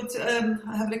go? Do you want to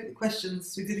have a look at the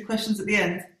questions? We do the questions at the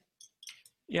end.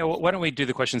 Yeah, well, why don't we do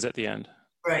the questions at the end?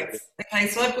 Great. Okay,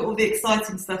 so I've got all the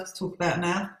exciting stuff to talk about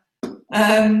now.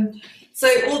 So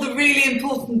all the really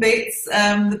important bits,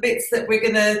 the bits that we're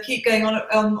going to keep going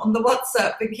on the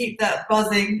WhatsApp and keep that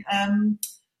buzzing.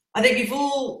 I think we've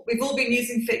all been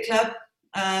using Fit Club.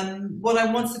 What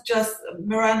I want to just,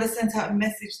 Miranda sent out a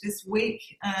message this week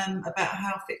about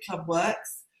how Fit Club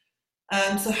works.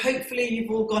 So hopefully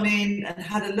you've all gone in and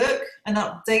had a look and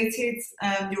updated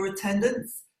your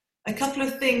attendance. A couple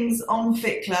of things on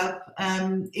Fit Club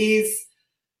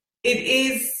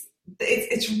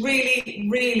it's really,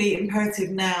 really imperative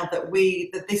now that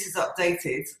this is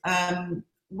updated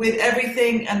with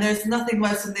everything. And there's nothing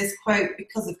worse than this quote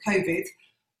because of COVID.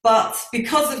 But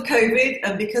because of COVID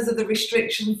and because of the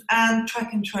restrictions and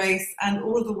track and trace and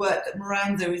all of the work that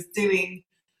Miranda is doing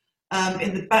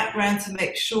in the background to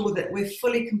make sure that we're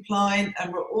fully compliant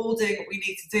and we're all doing what we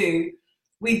need to do,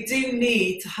 we do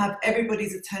need to have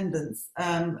everybody's attendance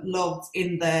logged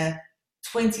in there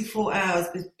 24 hours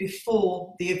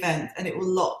before the event, and it will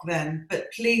lock then.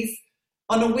 But please,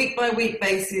 on a week-by-week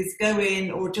basis, go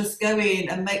in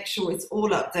and make sure it's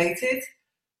all updated.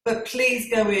 But please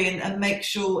go in and make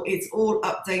sure it's all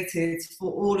updated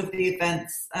for all of the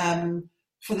events.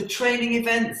 For the training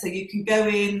events, so you can go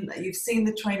in, you've seen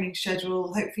the training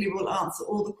schedule. Hopefully we'll answer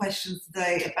all the questions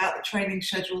today about the training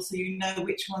schedule so you know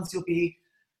which ones you'll be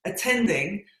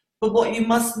attending. But what you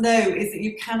must know is that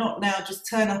you cannot now just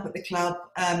turn up at the club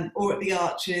or at the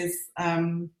Arches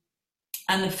and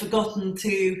have forgotten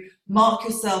to mark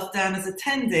yourself down as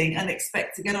attending and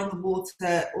expect to get on the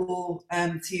water or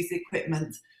to use the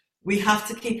equipment. We have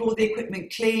to keep all the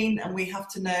equipment clean, and we have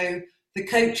to know, the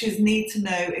coaches need to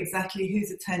know exactly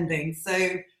who's attending.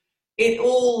 So it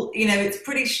all, it's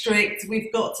pretty strict.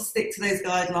 We've got to stick to those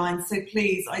guidelines. So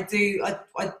please, I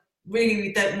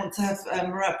really don't want to have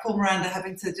poor Miranda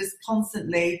having to just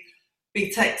constantly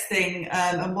be texting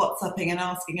and WhatsApping and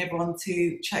asking everyone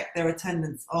to check their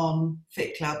attendance on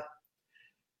Fit Club.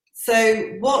 So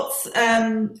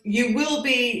you will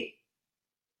be,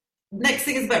 next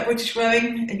thing is about British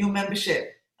Rowing and your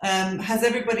membership. Has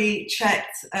everybody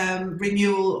checked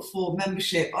renewal for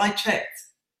membership? I checked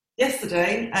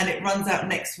yesterday and it runs out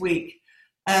next week.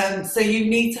 So you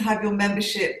need to have your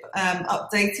membership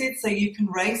updated so you can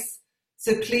race.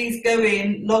 So please go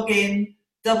in, log in,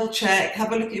 double check,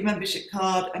 have a look at your membership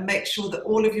card and make sure that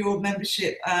all of your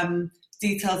membership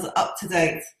details are up to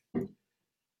date.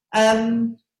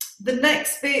 The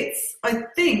next bit, I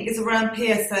think, is around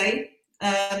PSA.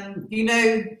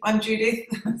 I'm Judith,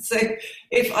 so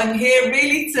if I'm here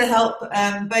really to help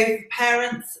both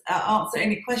parents answer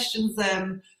any questions,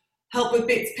 help with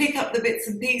bits, pick up the bits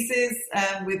and pieces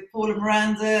with Paul and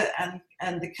Miranda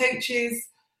and the coaches,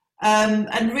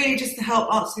 and really just to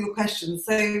help answer your questions.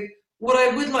 So what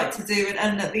I would like to do,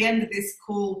 and at the end of this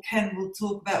call, Ken will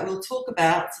talk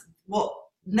about what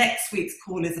next week's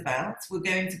call is about. We'll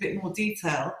go into a bit more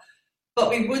detail, but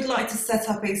we would like to set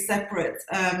up a separate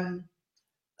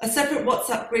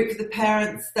WhatsApp group for the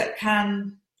parents that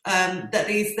can that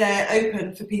is there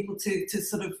open for people to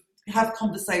sort of have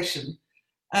conversation.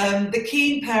 The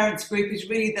Keen Parents group is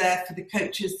really there for the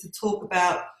coaches to talk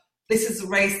about, this is a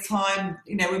race time,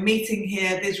 we're meeting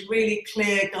here, there's really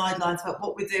clear guidelines about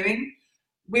what we're doing.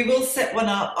 We will set one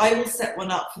up, I will set one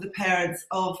up for the parents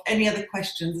of any other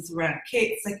questions that's around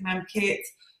kit, secondhand kit,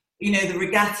 the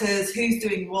regattas, who's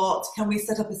doing what, can we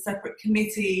set up a separate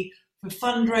committee for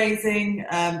fundraising,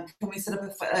 can we set up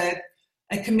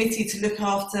a committee to look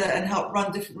after and help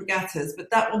run different regattas,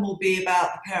 but that one will be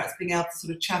about the parents being able to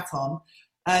sort of chat on.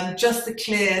 Just to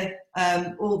clear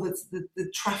all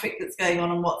the traffic that's going on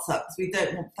WhatsApp, because we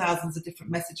don't want thousands of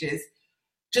different messages.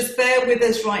 Just bear with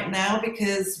us right now,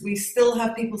 because we still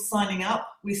have people signing up.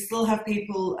 We still have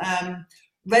people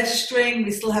registering.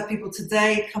 We still have people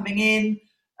today coming in.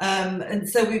 And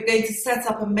so we're going to set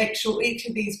up and make sure each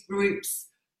of these groups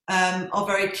are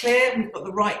very clear. We've got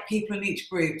the right people in each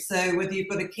group. So whether you've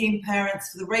got a Keen Parents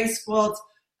for the race squad,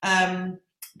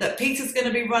 that Peter's going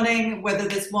to be running, whether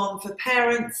there's one for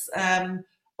parents,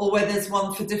 or whether there's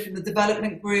one for the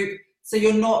development group. So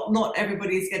you're not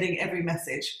everybody's getting every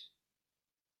message.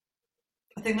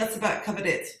 I think that's about covered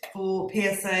it for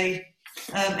PSA.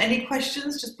 Any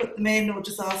questions? Just put them in or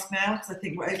just ask now, because I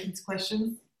think we're open to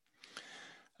questions.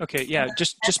 Okay, yeah,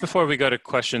 just before we go to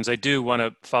questions, I do want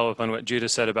to follow up on what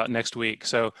Judith said about next week.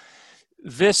 So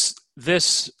this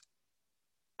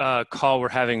call we're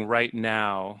having right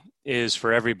now is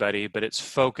for everybody, but it's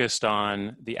focused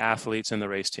on the athletes and the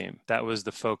race team. That was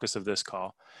the focus of this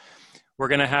call. We're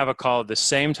going to have a call at the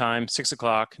same time, 6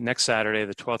 o'clock, next Saturday,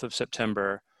 the 12th of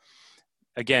September.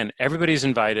 Again, everybody's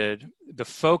invited. The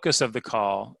focus of the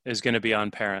call is going to be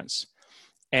on parents.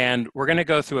 And we're going to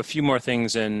go through a few more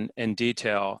things in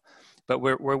detail, but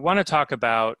we want to talk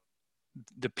about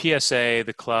the PSA,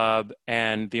 the club,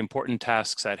 and the important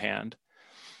tasks at hand.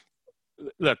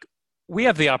 Look, we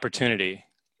have the opportunity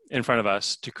in front of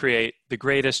us to create the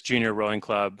greatest junior rowing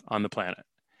club on the planet.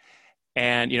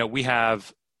 And, we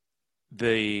have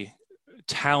the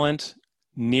talent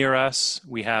near us,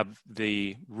 we have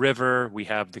the river, we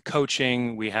have the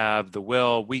coaching, we have the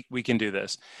will, we can do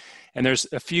this. And there's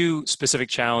a few specific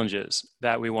challenges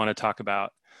that we want to talk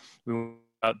about. We want to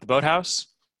talk about the boathouse,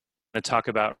 we want to talk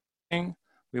about rowing,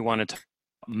 we want to talk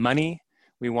about money,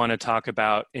 we want to talk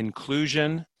about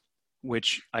inclusion,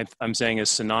 which I'm saying is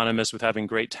synonymous with having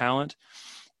great talent.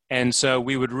 And so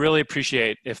we would really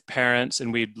appreciate if parents,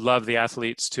 and we'd love the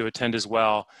athletes to attend as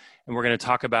well. And we're going to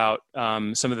talk about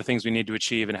some of the things we need to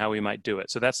achieve and how we might do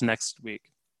it. So that's next week.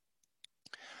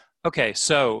 Okay,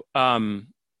 so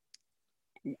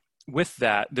with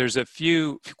that, there's a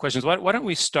few questions. Why don't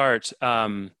we start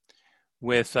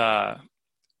with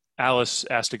Alice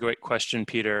asked a great question,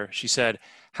 Peter. She said,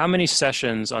 how many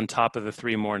sessions on top of the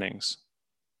 3 mornings?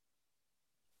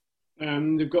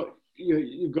 You've got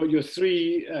your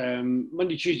 3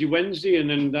 Monday, Tuesday, Wednesday, and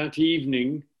then that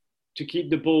evening to keep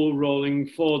the ball rolling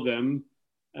for them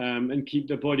and keep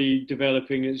the body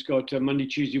developing. It's got Monday,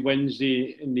 Tuesday,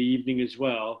 Wednesday in the evening as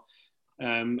well.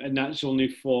 And that's only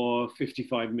for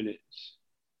 55 minutes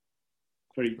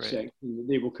for each section.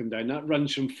 They will come down. That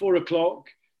runs from 4 o'clock,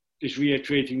 just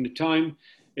reiterating the time.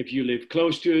 If you live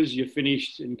close to us, you're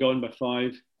finished and gone by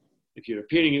 5. If you're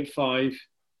appearing at 5,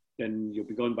 then you'll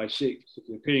be gone by 6. If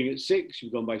you're appearing at 6,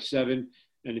 you'll be gone by 7.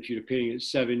 And if you're appearing at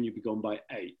 7, you'll be gone by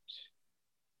 8.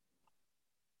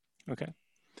 Okay.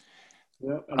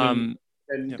 Yeah,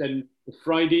 then the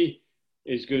Friday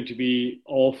is going to be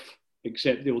off,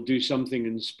 except they'll do something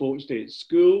in sports day at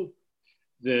school.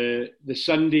 The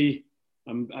Sunday,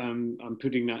 I'm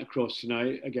putting that across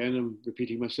tonight. Again, I'm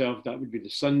repeating myself. That would be the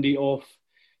Sunday off.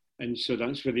 And so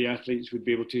that's where the athletes would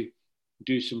be able to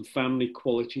do some family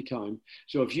quality time.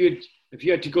 So if you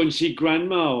had to go and see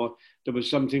grandma, or there was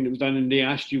something that was done and they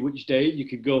asked you which day, you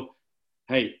could go,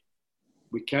 hey,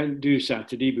 we can't do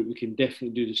Saturday, but we can definitely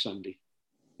do the Sunday.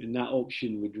 And that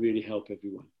option would really help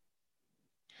everyone.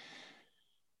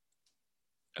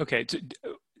 Okay.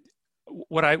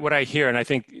 What I hear, and I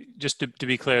think just to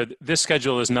be clear, this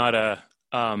schedule is not a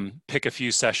pick a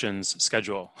few sessions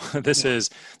schedule. There's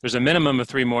a minimum of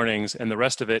 3 mornings, and the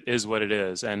rest of it is what it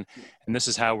is. And this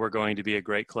is how we're going to be a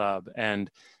great club. And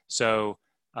so,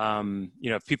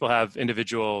 if people have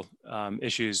individual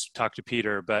issues, talk to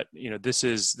Peter, but this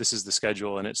is the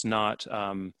schedule, and it's not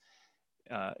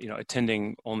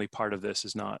attending only part of this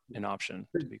is not an option.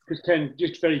 To be clear. Ken,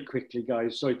 just very quickly,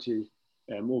 guys, sorry to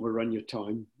overrun your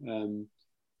time. We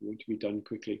want to be done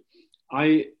quickly.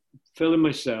 Phil and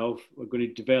myself are going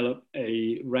to develop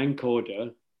a rank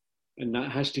order, and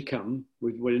that has to come.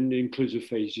 We're in the inclusive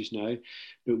phase just now,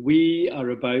 but we are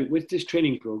with this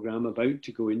training program, about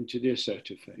to go into the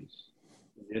assertive phase.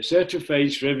 The assertive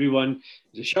phase for everyone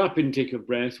is a sharp intake of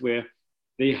breath where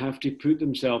they have to put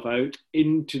themselves out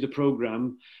into the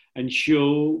program and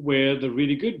show where they're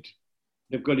really good.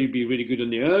 They've got to be really good on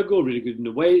the ergo, really good in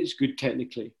the weights, good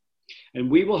technically.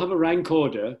 And we will have a rank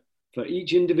order for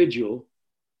each individual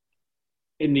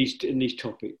in these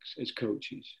topics as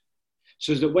coaches.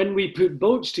 So that when we put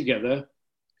boats together,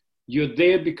 you're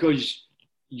there because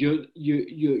you're at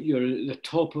the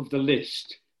top of the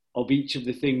list of each of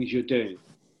the things you're doing.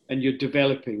 And you're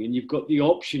developing, and you've got the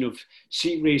option of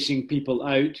seat racing people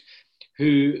out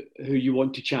who you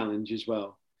want to challenge as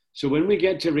well. So when we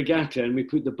get to regatta and we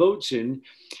put the boats in,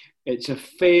 it's a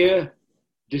fair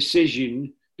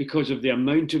decision because of the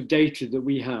amount of data that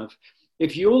we have.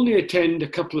 If you only attend a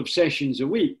couple of sessions a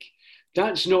week,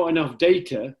 that's not enough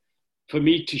data for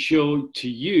me to show to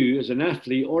you as an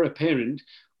athlete or a parent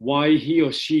why he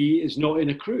or she is not in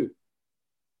a crew.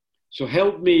 So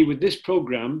help me with this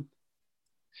program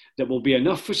that will be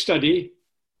enough for study,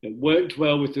 that worked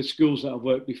well with the schools that I've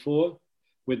worked before,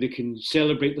 where they can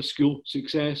celebrate the school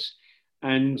success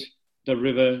and the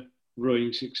river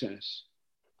rowing success.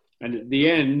 And at the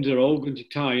end, they're all going to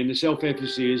tie, and the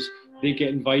self-efficacy is they get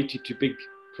invited to big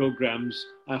programs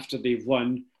after they've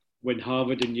won, when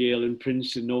Harvard and Yale and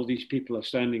Princeton, all these people are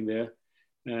standing there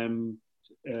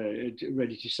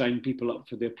ready to sign people up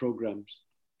for their programs.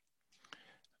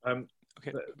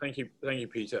 Okay. Thank you,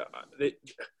 Peter.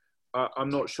 I'm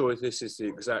not sure if this is the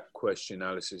exact question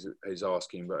Alice is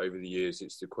asking, but over the years,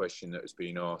 it's the question that has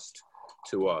been asked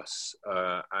to us.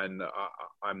 And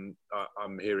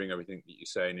I'm hearing everything that you're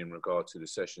saying in regard to the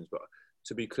sessions. But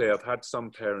to be clear, I've had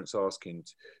some parents asking,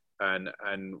 and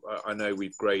I know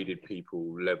we've graded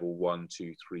people level 1,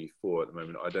 2, 3, 4 at the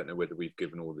moment. I don't know whether we've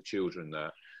given all the children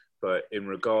that. But in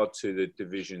regard to the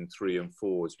division 3 and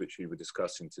 4s, which we were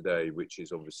discussing today, which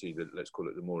is obviously let's call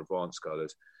it the more advanced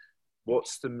scholars,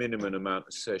 what's the minimum amount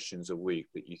of sessions a week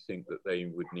that you think that they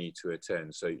would need to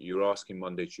attend? So you're asking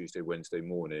Monday, Tuesday, Wednesday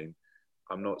morning.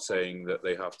 I'm not saying that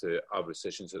they have to, other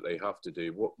sessions that they have to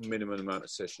do. What minimum amount of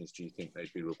sessions do you think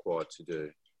they'd be required to do?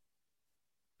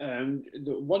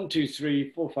 1, 2,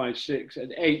 3, 4, 5, 6,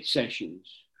 and 8 sessions.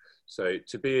 So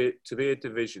to be a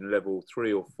division level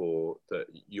 3 or 4, that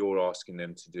you're asking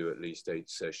them to do at least 8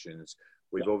 sessions.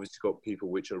 We've obviously got people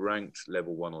which are ranked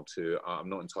level 1 or 2. I'm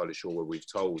not entirely sure where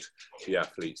we've told the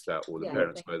athletes that, or the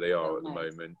parents where they are at the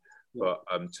moment. But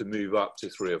to move up to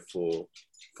 3 or 4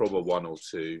 from a 1 or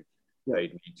 2, they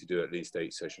need to do at least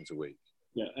 8 sessions a week.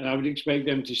 Yeah, and I would expect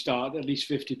them to start at least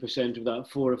 50% of that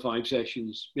 4 or 5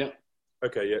 sessions. Yeah.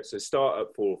 Okay, yeah. So start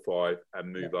at 4 or 5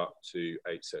 and move up to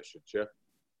 8 sessions. Yeah.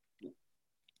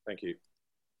 Thank you.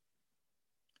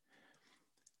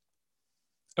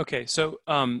 Okay, so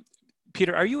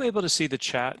Peter, are you able to see the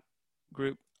chat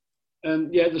group?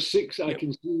 Yeah, the 6 I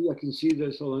can see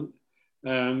this. Hold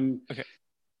on. Okay.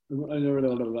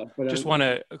 But, just want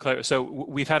to clarify. So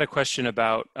we've had a question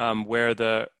about where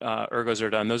the ergos are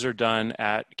done. Those are done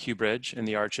at Q Bridge in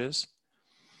the Arches.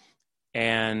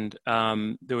 And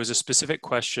there was a specific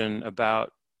question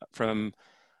from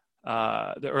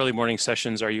the early morning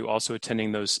sessions. Are you also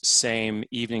attending those same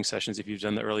evening sessions if you've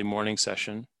done the early morning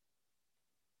session?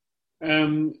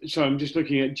 So I'm just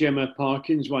looking at Gemma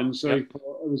Parkin's one. Sorry, Paul.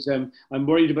 I'm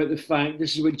worried about the fact,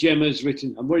 this is what Gemma's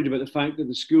written. I'm worried about the fact that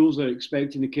the schools are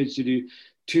expecting the kids to do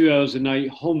 2 hours a night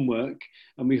homework,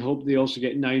 and we hope they also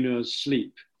get 9 hours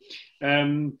sleep.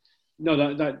 No,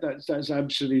 that's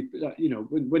absolutely, you know,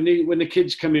 when the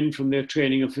kids come in from their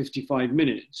training of 55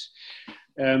 minutes,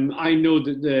 I know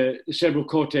that the cerebral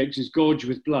cortex is gorged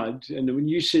with blood, and when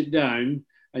you sit down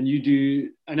and you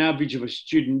do an average of a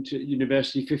student at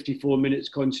university, 54 minutes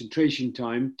concentration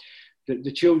time, that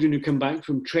the children who come back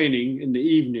from training in the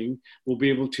evening will be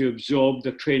able to absorb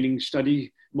the training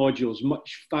study modules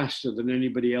much faster than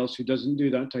anybody else who doesn't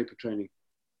do that type of training.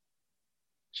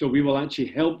 So we will actually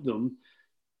help them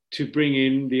to bring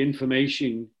in the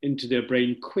information into their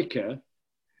brain quicker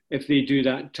if they do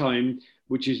that time,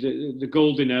 which is the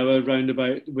golden hour round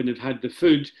about when they've had the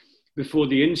food before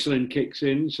the insulin kicks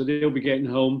in. So they'll be getting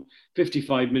home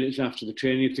 55 minutes after the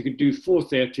training. If they could do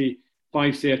 4:30,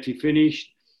 5:30 finished,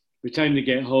 by the time they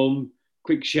get home,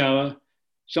 quick shower,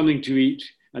 something to eat,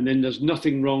 and then there's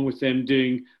nothing wrong with them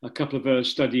doing a couple of hours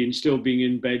study and still being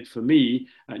in bed for me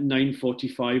at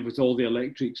 9:45 with all the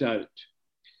electrics out.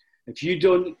 If you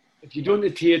don't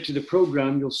adhere to the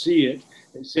program, you'll see it.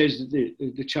 It says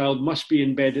that the child must be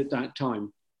in bed at that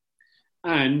time,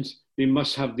 and they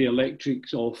must have the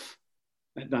electrics off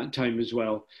at that time as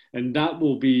well. And that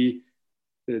will be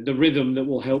the rhythm that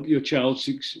will help your child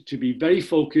to be very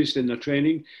focused in their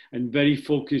training and very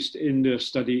focused in their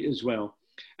study as well.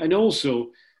 And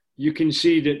also, you can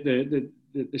see that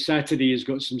the Saturday has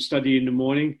got some study in the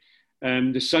morning.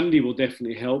 The Sunday will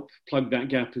definitely help plug that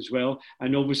gap as well,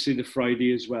 and obviously the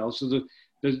Friday as well. So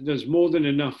there's more than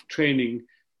enough training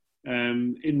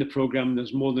in the program.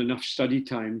 There's more than enough study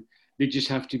time. They just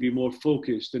have to be more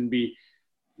focused and be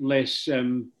less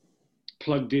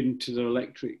plugged into their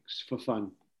electrics for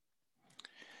fun.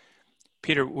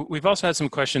 Peter, we've also had some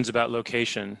questions about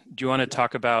location. Do you want to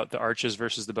talk about the Arches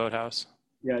versus the Boathouse?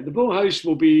 Yeah, the Boathouse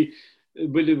will be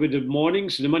with the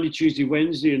mornings, so the Monday, Tuesday,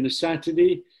 Wednesday, and the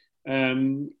Saturday,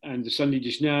 and the Sunday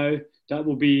just now. That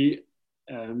will be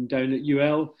down at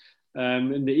UL.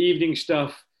 And the evening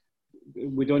stuff,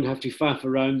 we don't have to faff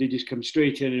around. They just come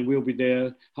straight in, and we'll be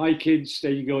there. Hi, kids.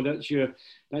 There you go. That's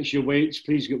your weights.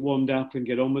 Please get warmed up and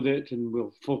get on with it, and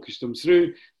we'll focus them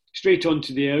through straight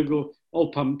onto the ergo,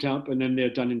 all pumped up, and then they're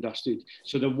done and dusted.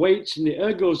 So the weights and the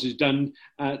ergos is done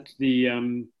at the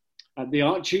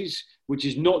Arches, which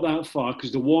is not that far,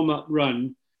 because the warm-up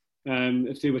run,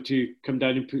 if they were to come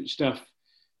down and put stuff.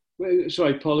 Well,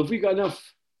 sorry, Paul, have we got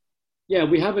enough? Yeah,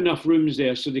 we have enough rooms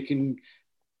there, so they can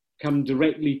come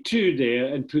directly to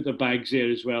there and put their bags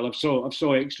there as well. I've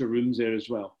saw extra rooms there as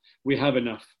well. We have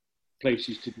enough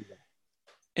places to do that.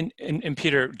 And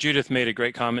Peter, Judith made a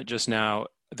great comment just now.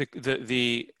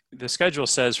 The schedule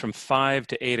says from 5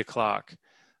 to 8 o'clock,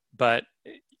 but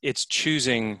it's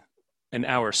choosing an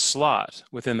hour slot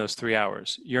within those 3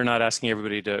 hours. You're not asking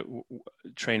everybody to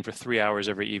train for 3 hours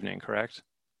every evening, correct?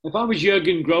 If I was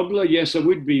Jürgen Grobler, yes, I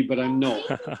would be, but I'm not.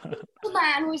 The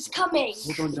man was coming.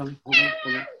 Hold on, darling.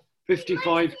 Hold on.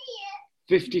 55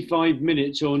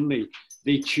 minutes only.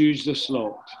 They choose the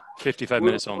slot. 55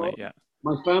 minutes only, yeah.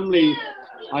 My family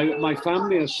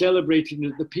are celebrating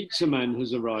that the pizza man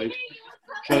has arrived.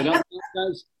 So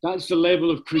that's the level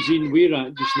of cuisine we're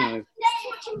at just now.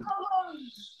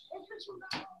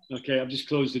 Okay, I've just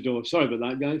closed the door. Sorry about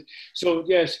that, guys. So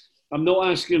yes, I'm not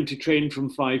asking them to train from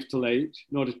 5 till 8,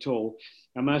 not at all.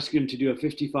 I'm asking them to do a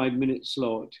 55-minute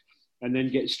slot and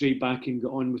then get straight back and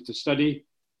go on with the study,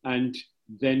 and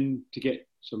then to get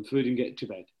some food and get to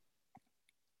bed.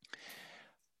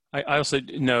 I also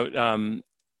note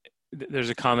there's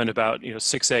a comment about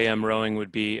 6 a.m. rowing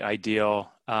would be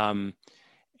ideal,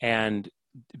 and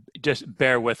just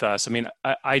bear with us. I mean,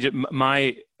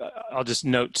 I'll just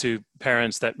note to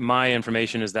parents that my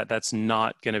information is that that's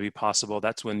not going to be possible.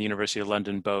 That's when the University of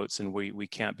London boats, and we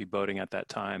can't be boating at that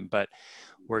time. But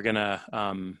we're gonna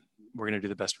do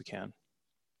the best we can.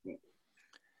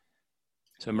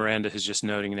 So Miranda is just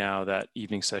noting now that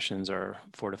evening sessions are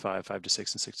 4 to 5, 5 to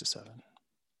 6, and 6 to 7.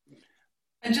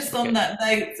 And just on that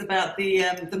note about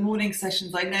the morning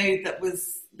sessions, I know that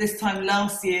was this time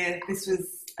last year. This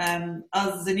was us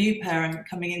as a new parent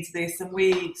coming into this, and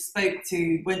we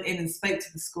went in and spoke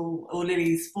to the school, or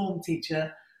Lily's form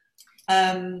teacher,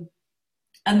 and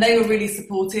they were really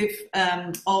supportive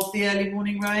of the early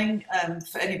morning rowing.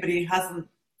 For anybody who hasn't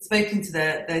spoken to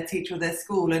their teacher or their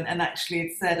school, and actually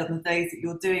it said on the days that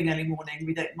you're doing early morning,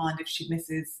 we don't mind if she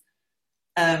misses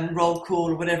roll call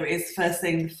or whatever it is first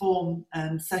thing in the form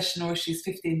session, or if she's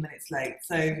 15 minutes late.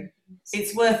 So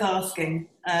it's worth asking,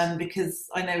 because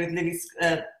I know with Lily's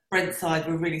Brent's side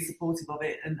were really supportive of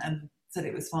it and said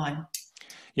it was fine.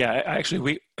 Yeah, actually,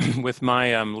 we with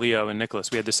my Leo and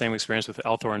Nicholas, we had the same experience with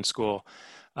Elthorn School.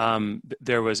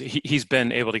 He's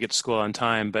been able to get to school on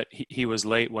time, but he was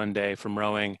late one day from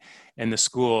rowing, and the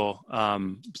school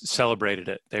celebrated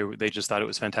it. They just thought it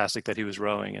was fantastic that he was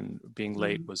rowing, and being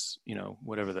late was,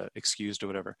 whatever the excused or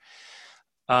whatever.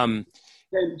 Do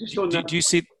you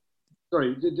see?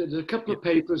 Sorry, there's a couple of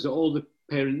papers that all the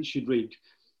parents should read,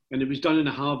 and it was done in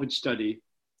a Harvard study,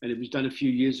 and it was done a few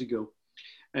years ago.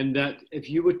 And that if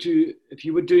you were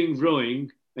doing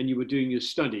rowing and you were doing your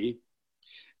study,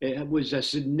 it was a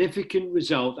significant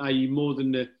result, i.e., more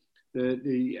than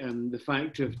the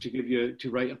fact to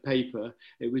write a paper.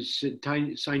 It was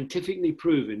scientifically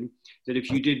proven that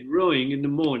if you did rowing in the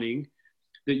morning,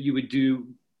 that you would do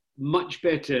much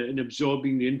better in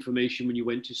absorbing the information when you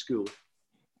went to school,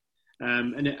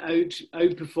 and it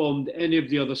outperformed any of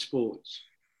the other sports.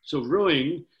 So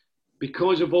rowing,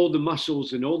 because of all the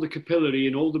muscles and all the capillary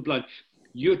and all the blood,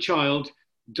 your child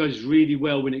does really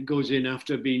well when it goes in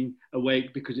after being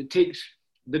awake, because it takes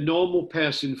the normal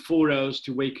person 4 hours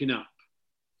to waken up.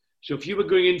 So if you were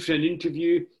going in for an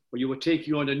interview or you were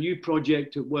taking on a new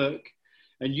project at work,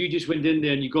 and you just went in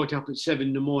there and you got up at 7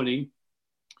 in the morning,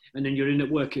 and then you're in at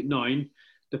work at 9,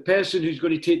 the person who's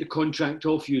going to take the contract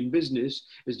off you in business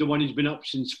is the one who's been up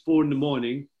since 4 in the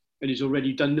morning and has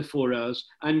already done the 4 hours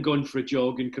and gone for a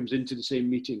jog and comes into the same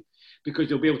meeting, because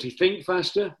they'll be able to think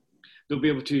faster. They'll be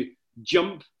able to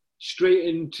jump straight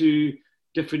into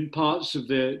different parts of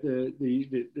the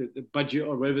budget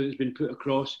or whatever that's been put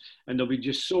across, and they'll be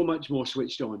just so much more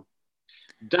switched on.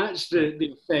 That's the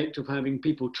effect of having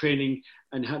people training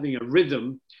and having a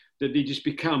rhythm, that they just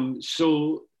become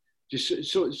so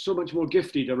much more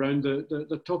gifted around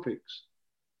the topics.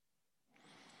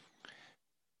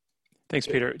 Thanks,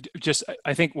 Peter. Just,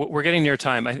 I think we're getting near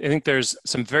time. I think there's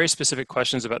some very specific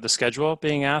questions about the schedule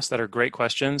being asked that are great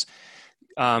questions.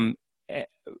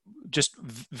 Just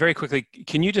very quickly,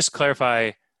 can you just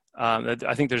clarify,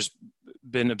 I think there's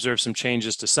been observed some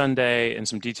changes to Sunday and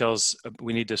some details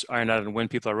we need to iron out on when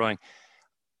people are rowing.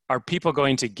 Are people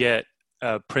going to get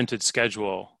a printed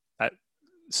schedule at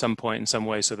some point in some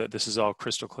way so that this is all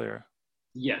crystal clear?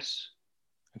 Yes.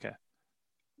 Okay.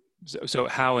 So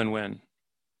how and when?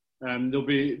 There'll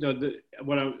be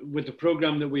with the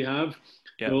program that we have,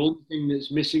 the only thing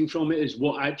that's missing from it is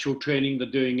what actual training they're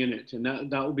doing in it, and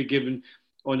that will be given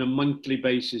on a monthly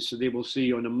basis. So they will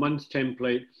see on a month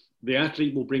template. The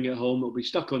athlete will bring it home. It'll be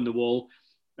stuck on the wall.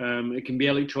 It can be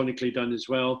electronically done as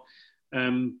well,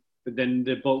 but then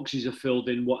the boxes are filled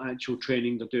in what actual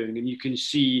training they're doing, and you can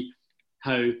see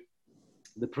how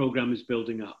the program is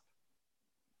building up.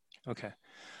 Okay.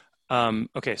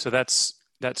 Okay. So that's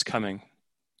coming.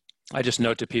 I just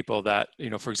note to people that,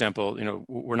 for example,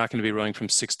 we're not going to be rowing from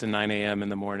 6 to 9 a.m. in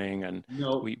the morning. And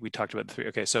no. we talked about the 3.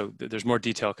 Okay. So there's more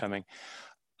detail coming.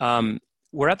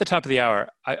 We're at the top of the hour.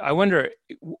 I wonder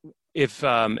if,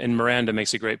 and Miranda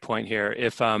makes a great point here,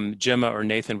 if Gemma or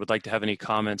Nathan would like to have any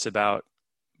comments about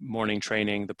morning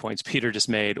training, the points Peter just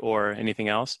made, or anything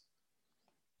else.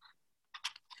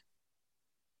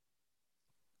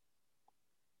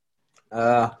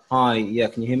 Hi. Yeah.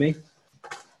 Can you hear me?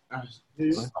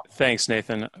 Thanks,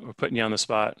 Nathan. We're putting you on the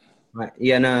spot. Right.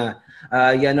 Yeah, no.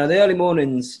 The early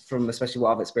mornings, from especially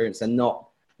what I've experienced, are not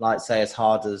say as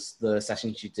hard as the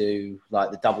sessions you do, like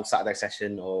the double Saturday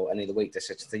session or any of the weekday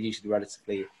sessions. They're usually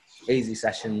relatively easy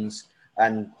sessions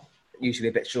and usually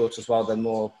a bit shorter as well. They're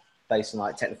more based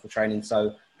on technical training.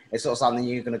 So it's sort of something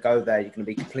you're going to go there, you're going to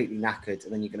be completely knackered,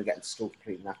 and then you're going to get into school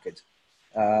completely knackered.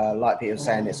 Like Peter was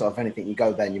saying, it's sort of anything, you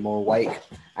go there and you're more awake,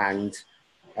 and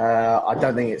I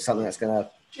don't think it's something that's going to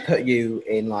put you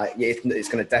in it's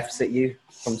going to deficit you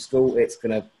from school. It's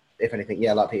going to, if anything,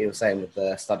 like Peter was saying with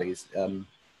the studies,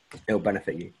 it'll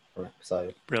benefit you.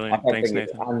 So brilliant. Thanks,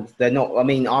 Nathan. And they're not. I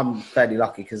mean, I'm fairly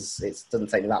lucky because it doesn't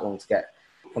take me that long to get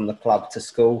from the club to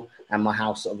school, and my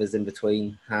house sort of is in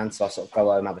between hands. So I sort of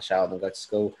go home, have a shower, and then go to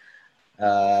school.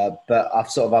 But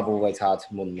I've always had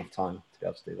more than enough time to be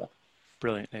able to do that.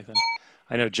 Brilliant, Nathan.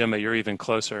 I know, Gemma, you're even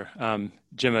closer.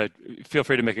 Gemma, feel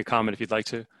free to make a comment if you'd like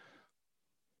to.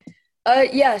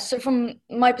 So from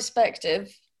my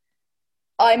perspective,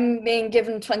 I'm being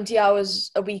given 20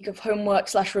 hours a week of homework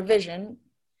 / revision.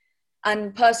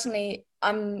 And personally,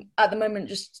 I'm at the moment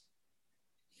just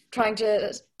trying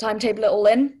to timetable it all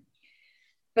in.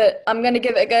 But I'm going to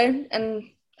give it a go, and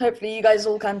hopefully you guys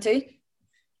all can too.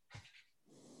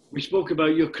 We spoke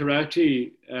about your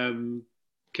karate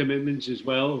commitments as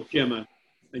well, Gemma,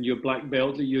 and your black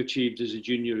belt that you achieved as a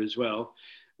junior as well.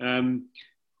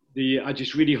 I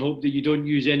just really hope that you don't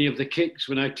use any of the kicks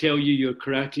when I tell you your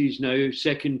karate is now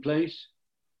 2nd place.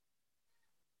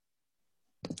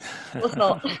 Well,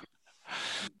 not.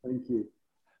 Thank you.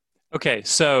 Okay,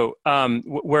 so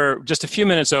we're just a few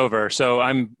minutes over, so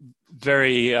I'm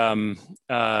very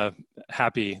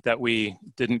happy that we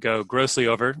didn't go grossly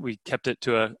over. We kept it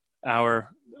to an hour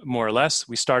more or less.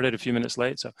 We started a few minutes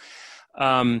late. So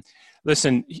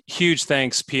listen, huge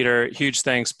thanks, Peter. Huge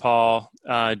thanks, Paul,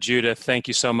 Judith. Thank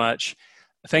you so much.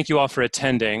 Thank you all for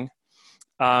attending.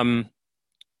 I'm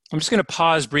just going to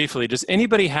pause briefly. Does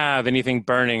anybody have anything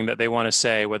burning that they want to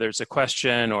say, whether it's a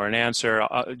question or an answer?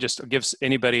 Just gives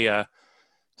anybody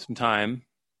some time.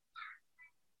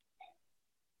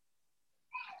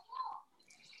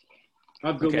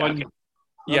 I've got one. Okay.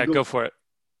 Yeah, go for it.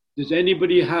 Does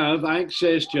anybody have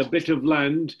access to a bit of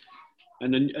land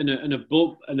and a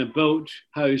boat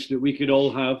house that we could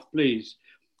all have, please?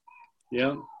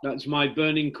 Yeah, that's my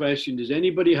burning question. Does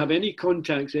anybody have any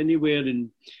contacts anywhere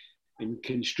in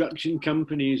construction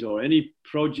companies or any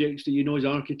projects that you know as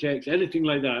architects, anything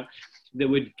like that, that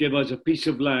would give us a piece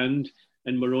of land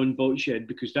and our own boat shed?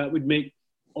 Because that would make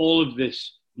all of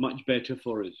this much better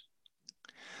for us.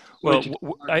 Well,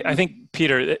 I think,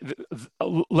 Peter,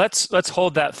 let's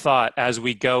hold that thought as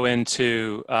we go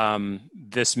into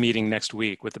this meeting next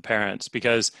week with the parents,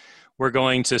 because we're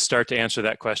going to start to answer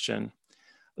that question.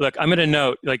 Look, I'm going to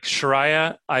note, like,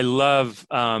 Shariah, I love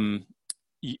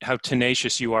how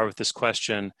tenacious you are with this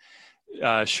question.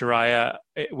 Shariah,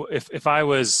 if I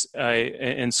was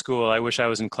in school, I wish I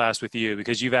was in class with you,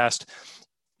 because you've asked,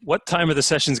 what time are the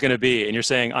sessions going to be? And you're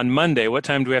saying, on Monday, what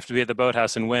time do we have to be at the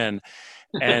boathouse and when?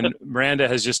 And Miranda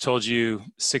has just told you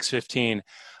 6:15.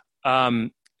 I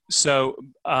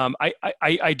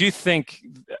do think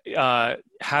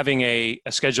having a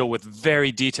schedule with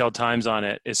very detailed times on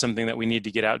it is something that we need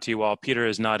to get out to you all. Peter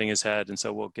is nodding his head, and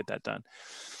so we'll get that done.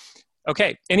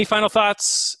 Okay, any final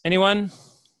thoughts? Anyone?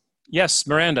 Yes,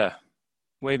 Miranda,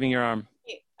 waving your arm.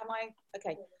 Am I?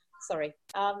 Okay, sorry.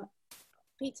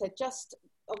 Peter, just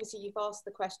obviously you've asked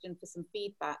the question for some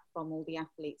feedback from all the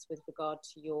athletes with regard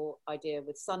to your idea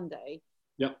with Sunday.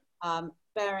 Yeah.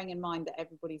 Bearing in mind that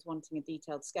everybody's wanting a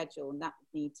detailed schedule, and that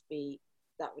would need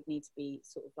to be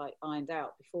sort of like ironed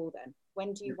out before then.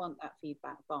 When do you want that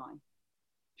feedback by?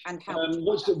 And how?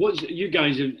 What's you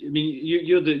guys? I mean,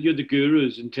 you're the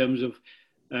gurus in terms of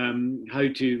how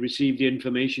to receive the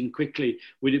information quickly.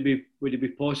 Would it be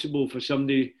possible for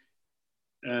somebody?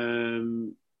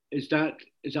 Is that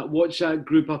WhatsApp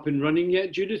group up and running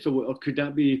yet, Judith, or could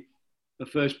that be a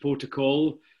first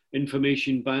protocol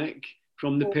information back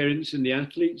from the parents and the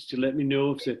athletes to let me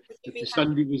know if the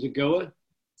Sunday was a goer?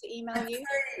 To email you?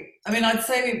 I mean, I'd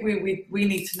say we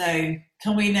need to know.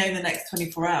 Can we know in the next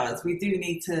 24 hours? We do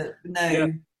need to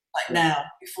know like now,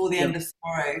 before the end of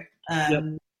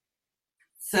tomorrow.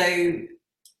 So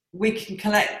we can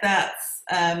collect that.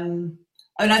 And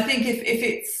I think if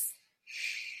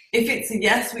it's a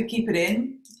yes, we keep it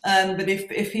in. But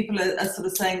if people are sort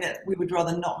of saying that we would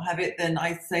rather not have it, then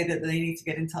I say that they need to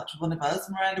get in touch with one of us.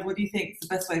 Miranda, what do you think is the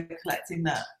best way of collecting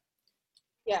that?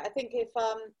 Yeah, I think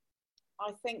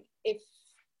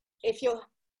if you're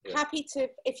happy to,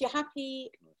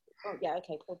 oh yeah,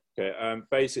 okay, cool. Okay,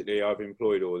 basically I've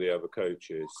employed all the other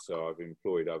coaches, so I've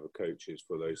employed other coaches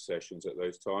for those sessions at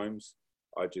those times.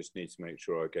 I just need to make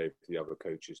sure I gave the other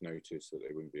coaches notice that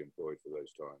they wouldn't be employed for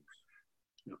those times.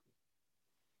 No.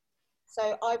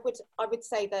 So I would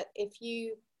say that if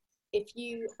you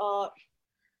are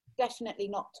definitely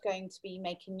not going to be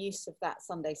making use of that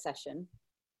Sunday session,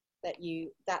 that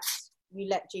you let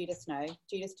Judith know.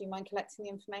 Judith, do you mind collecting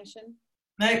the information?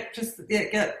 No, just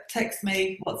text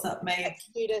me, WhatsApp me.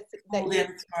 Text Judith that you have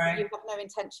no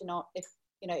intention of, if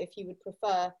you would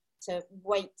prefer to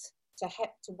wait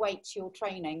your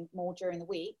training more during the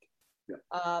week.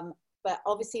 Yeah. But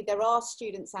obviously there are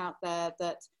students out there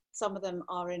that some of them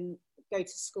go to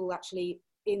school actually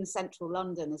in central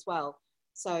London as well.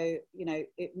 So,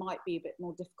 it might be a bit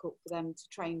more difficult for them to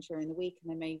train during the week,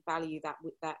 and they may value that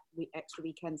extra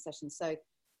weekend session. So,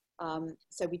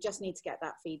 so we just need to get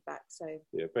that feedback. So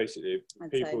yeah, basically,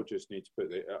 people just need to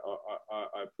put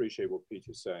I appreciate what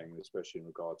Peter's saying, especially in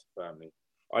regard to family.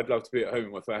 I'd love to be at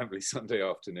home with my family Sunday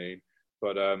afternoon,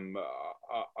 but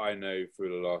I know for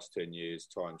the last 10 years,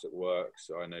 times at work.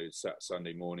 So I know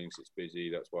Sunday mornings it's busy.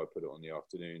 That's why I put it on the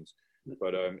afternoons.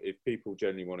 But if people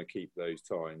generally want to keep those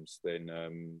times, then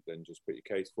just put your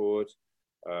case forward.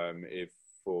 If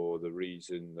for the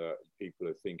reason that people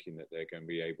are thinking that they're going to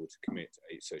be able to commit to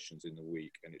 8 sessions in the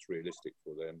week and it's realistic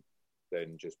for them,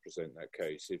 then just present that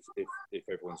case. If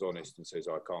everyone's honest and says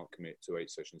I can't commit to 8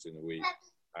 sessions in the week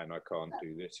and I can't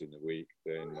do this in the week,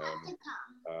 then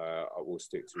I will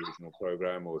stick to the original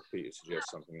program, or if Peter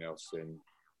suggests something else, then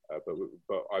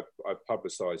but I've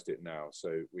publicised it now,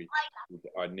 so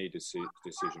I need a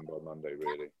decision by Monday,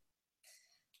 really.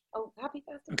 Oh, happy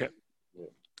birthday! Okay.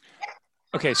 Yeah.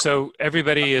 Okay, so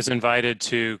everybody is invited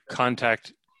to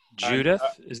contact Judith.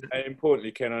 And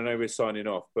importantly, Ken, I know we're signing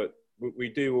off, but we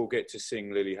do all get to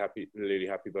sing Lily happy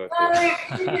birthday. Oh,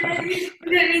 we don't need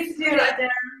to do that, Darren.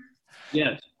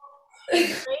 Yes.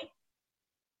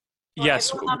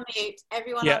 Yes. Everyone unmute.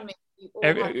 Everyone unmute.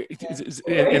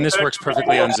 And this works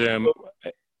perfectly on Zoom.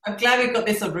 I'm glad we've got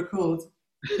this on record.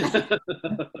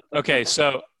 Okay,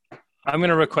 so I'm going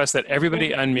to request that everybody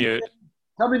unmute.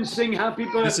 Come and sing happy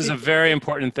birthday. This is a very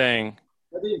important thing.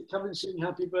 Ready? Come and sing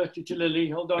happy birthday to Lily.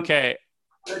 Hold on. Okay.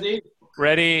 Ready?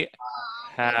 Ready?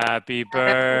 Happy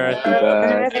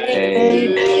birthday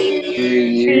to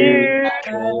you.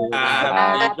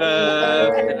 Happy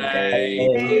birthday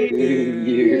to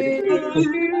you.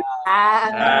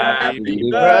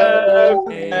 Happy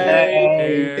birthday,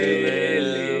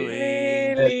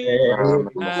 Lily.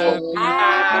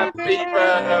 Happy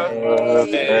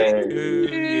birthday to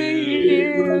you.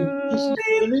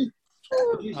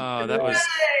 Oh, that was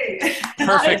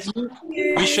perfect.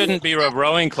 We shouldn't be a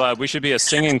rowing club. We should be a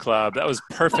singing club. That was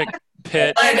perfect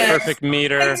pitch, perfect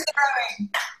meter.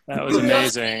 That was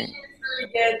amazing.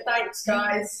 Really good. Thanks,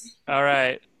 guys. All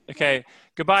right. Okay.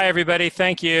 Goodbye, everybody.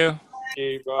 Thank you.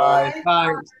 Bye.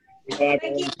 Thanks. Thank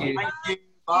you. Thank you.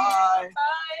 Bye.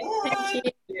 Thank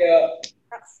you. Yeah.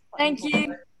 Thank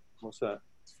you. What's that?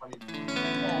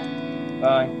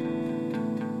 Bye.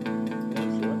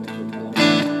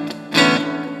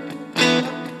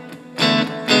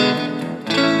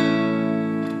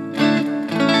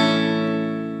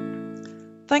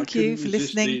 Thank you for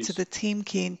listening to the Team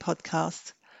Keen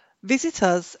podcast. Visit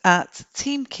us at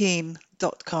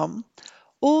teamkeen.com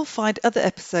or find other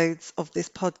episodes of this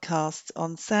podcast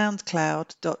on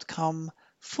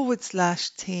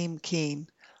soundcloud.com/Team Keen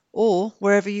or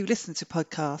wherever you listen to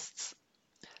podcasts.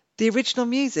 The original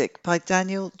music by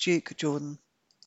Daniel Duke Jordan.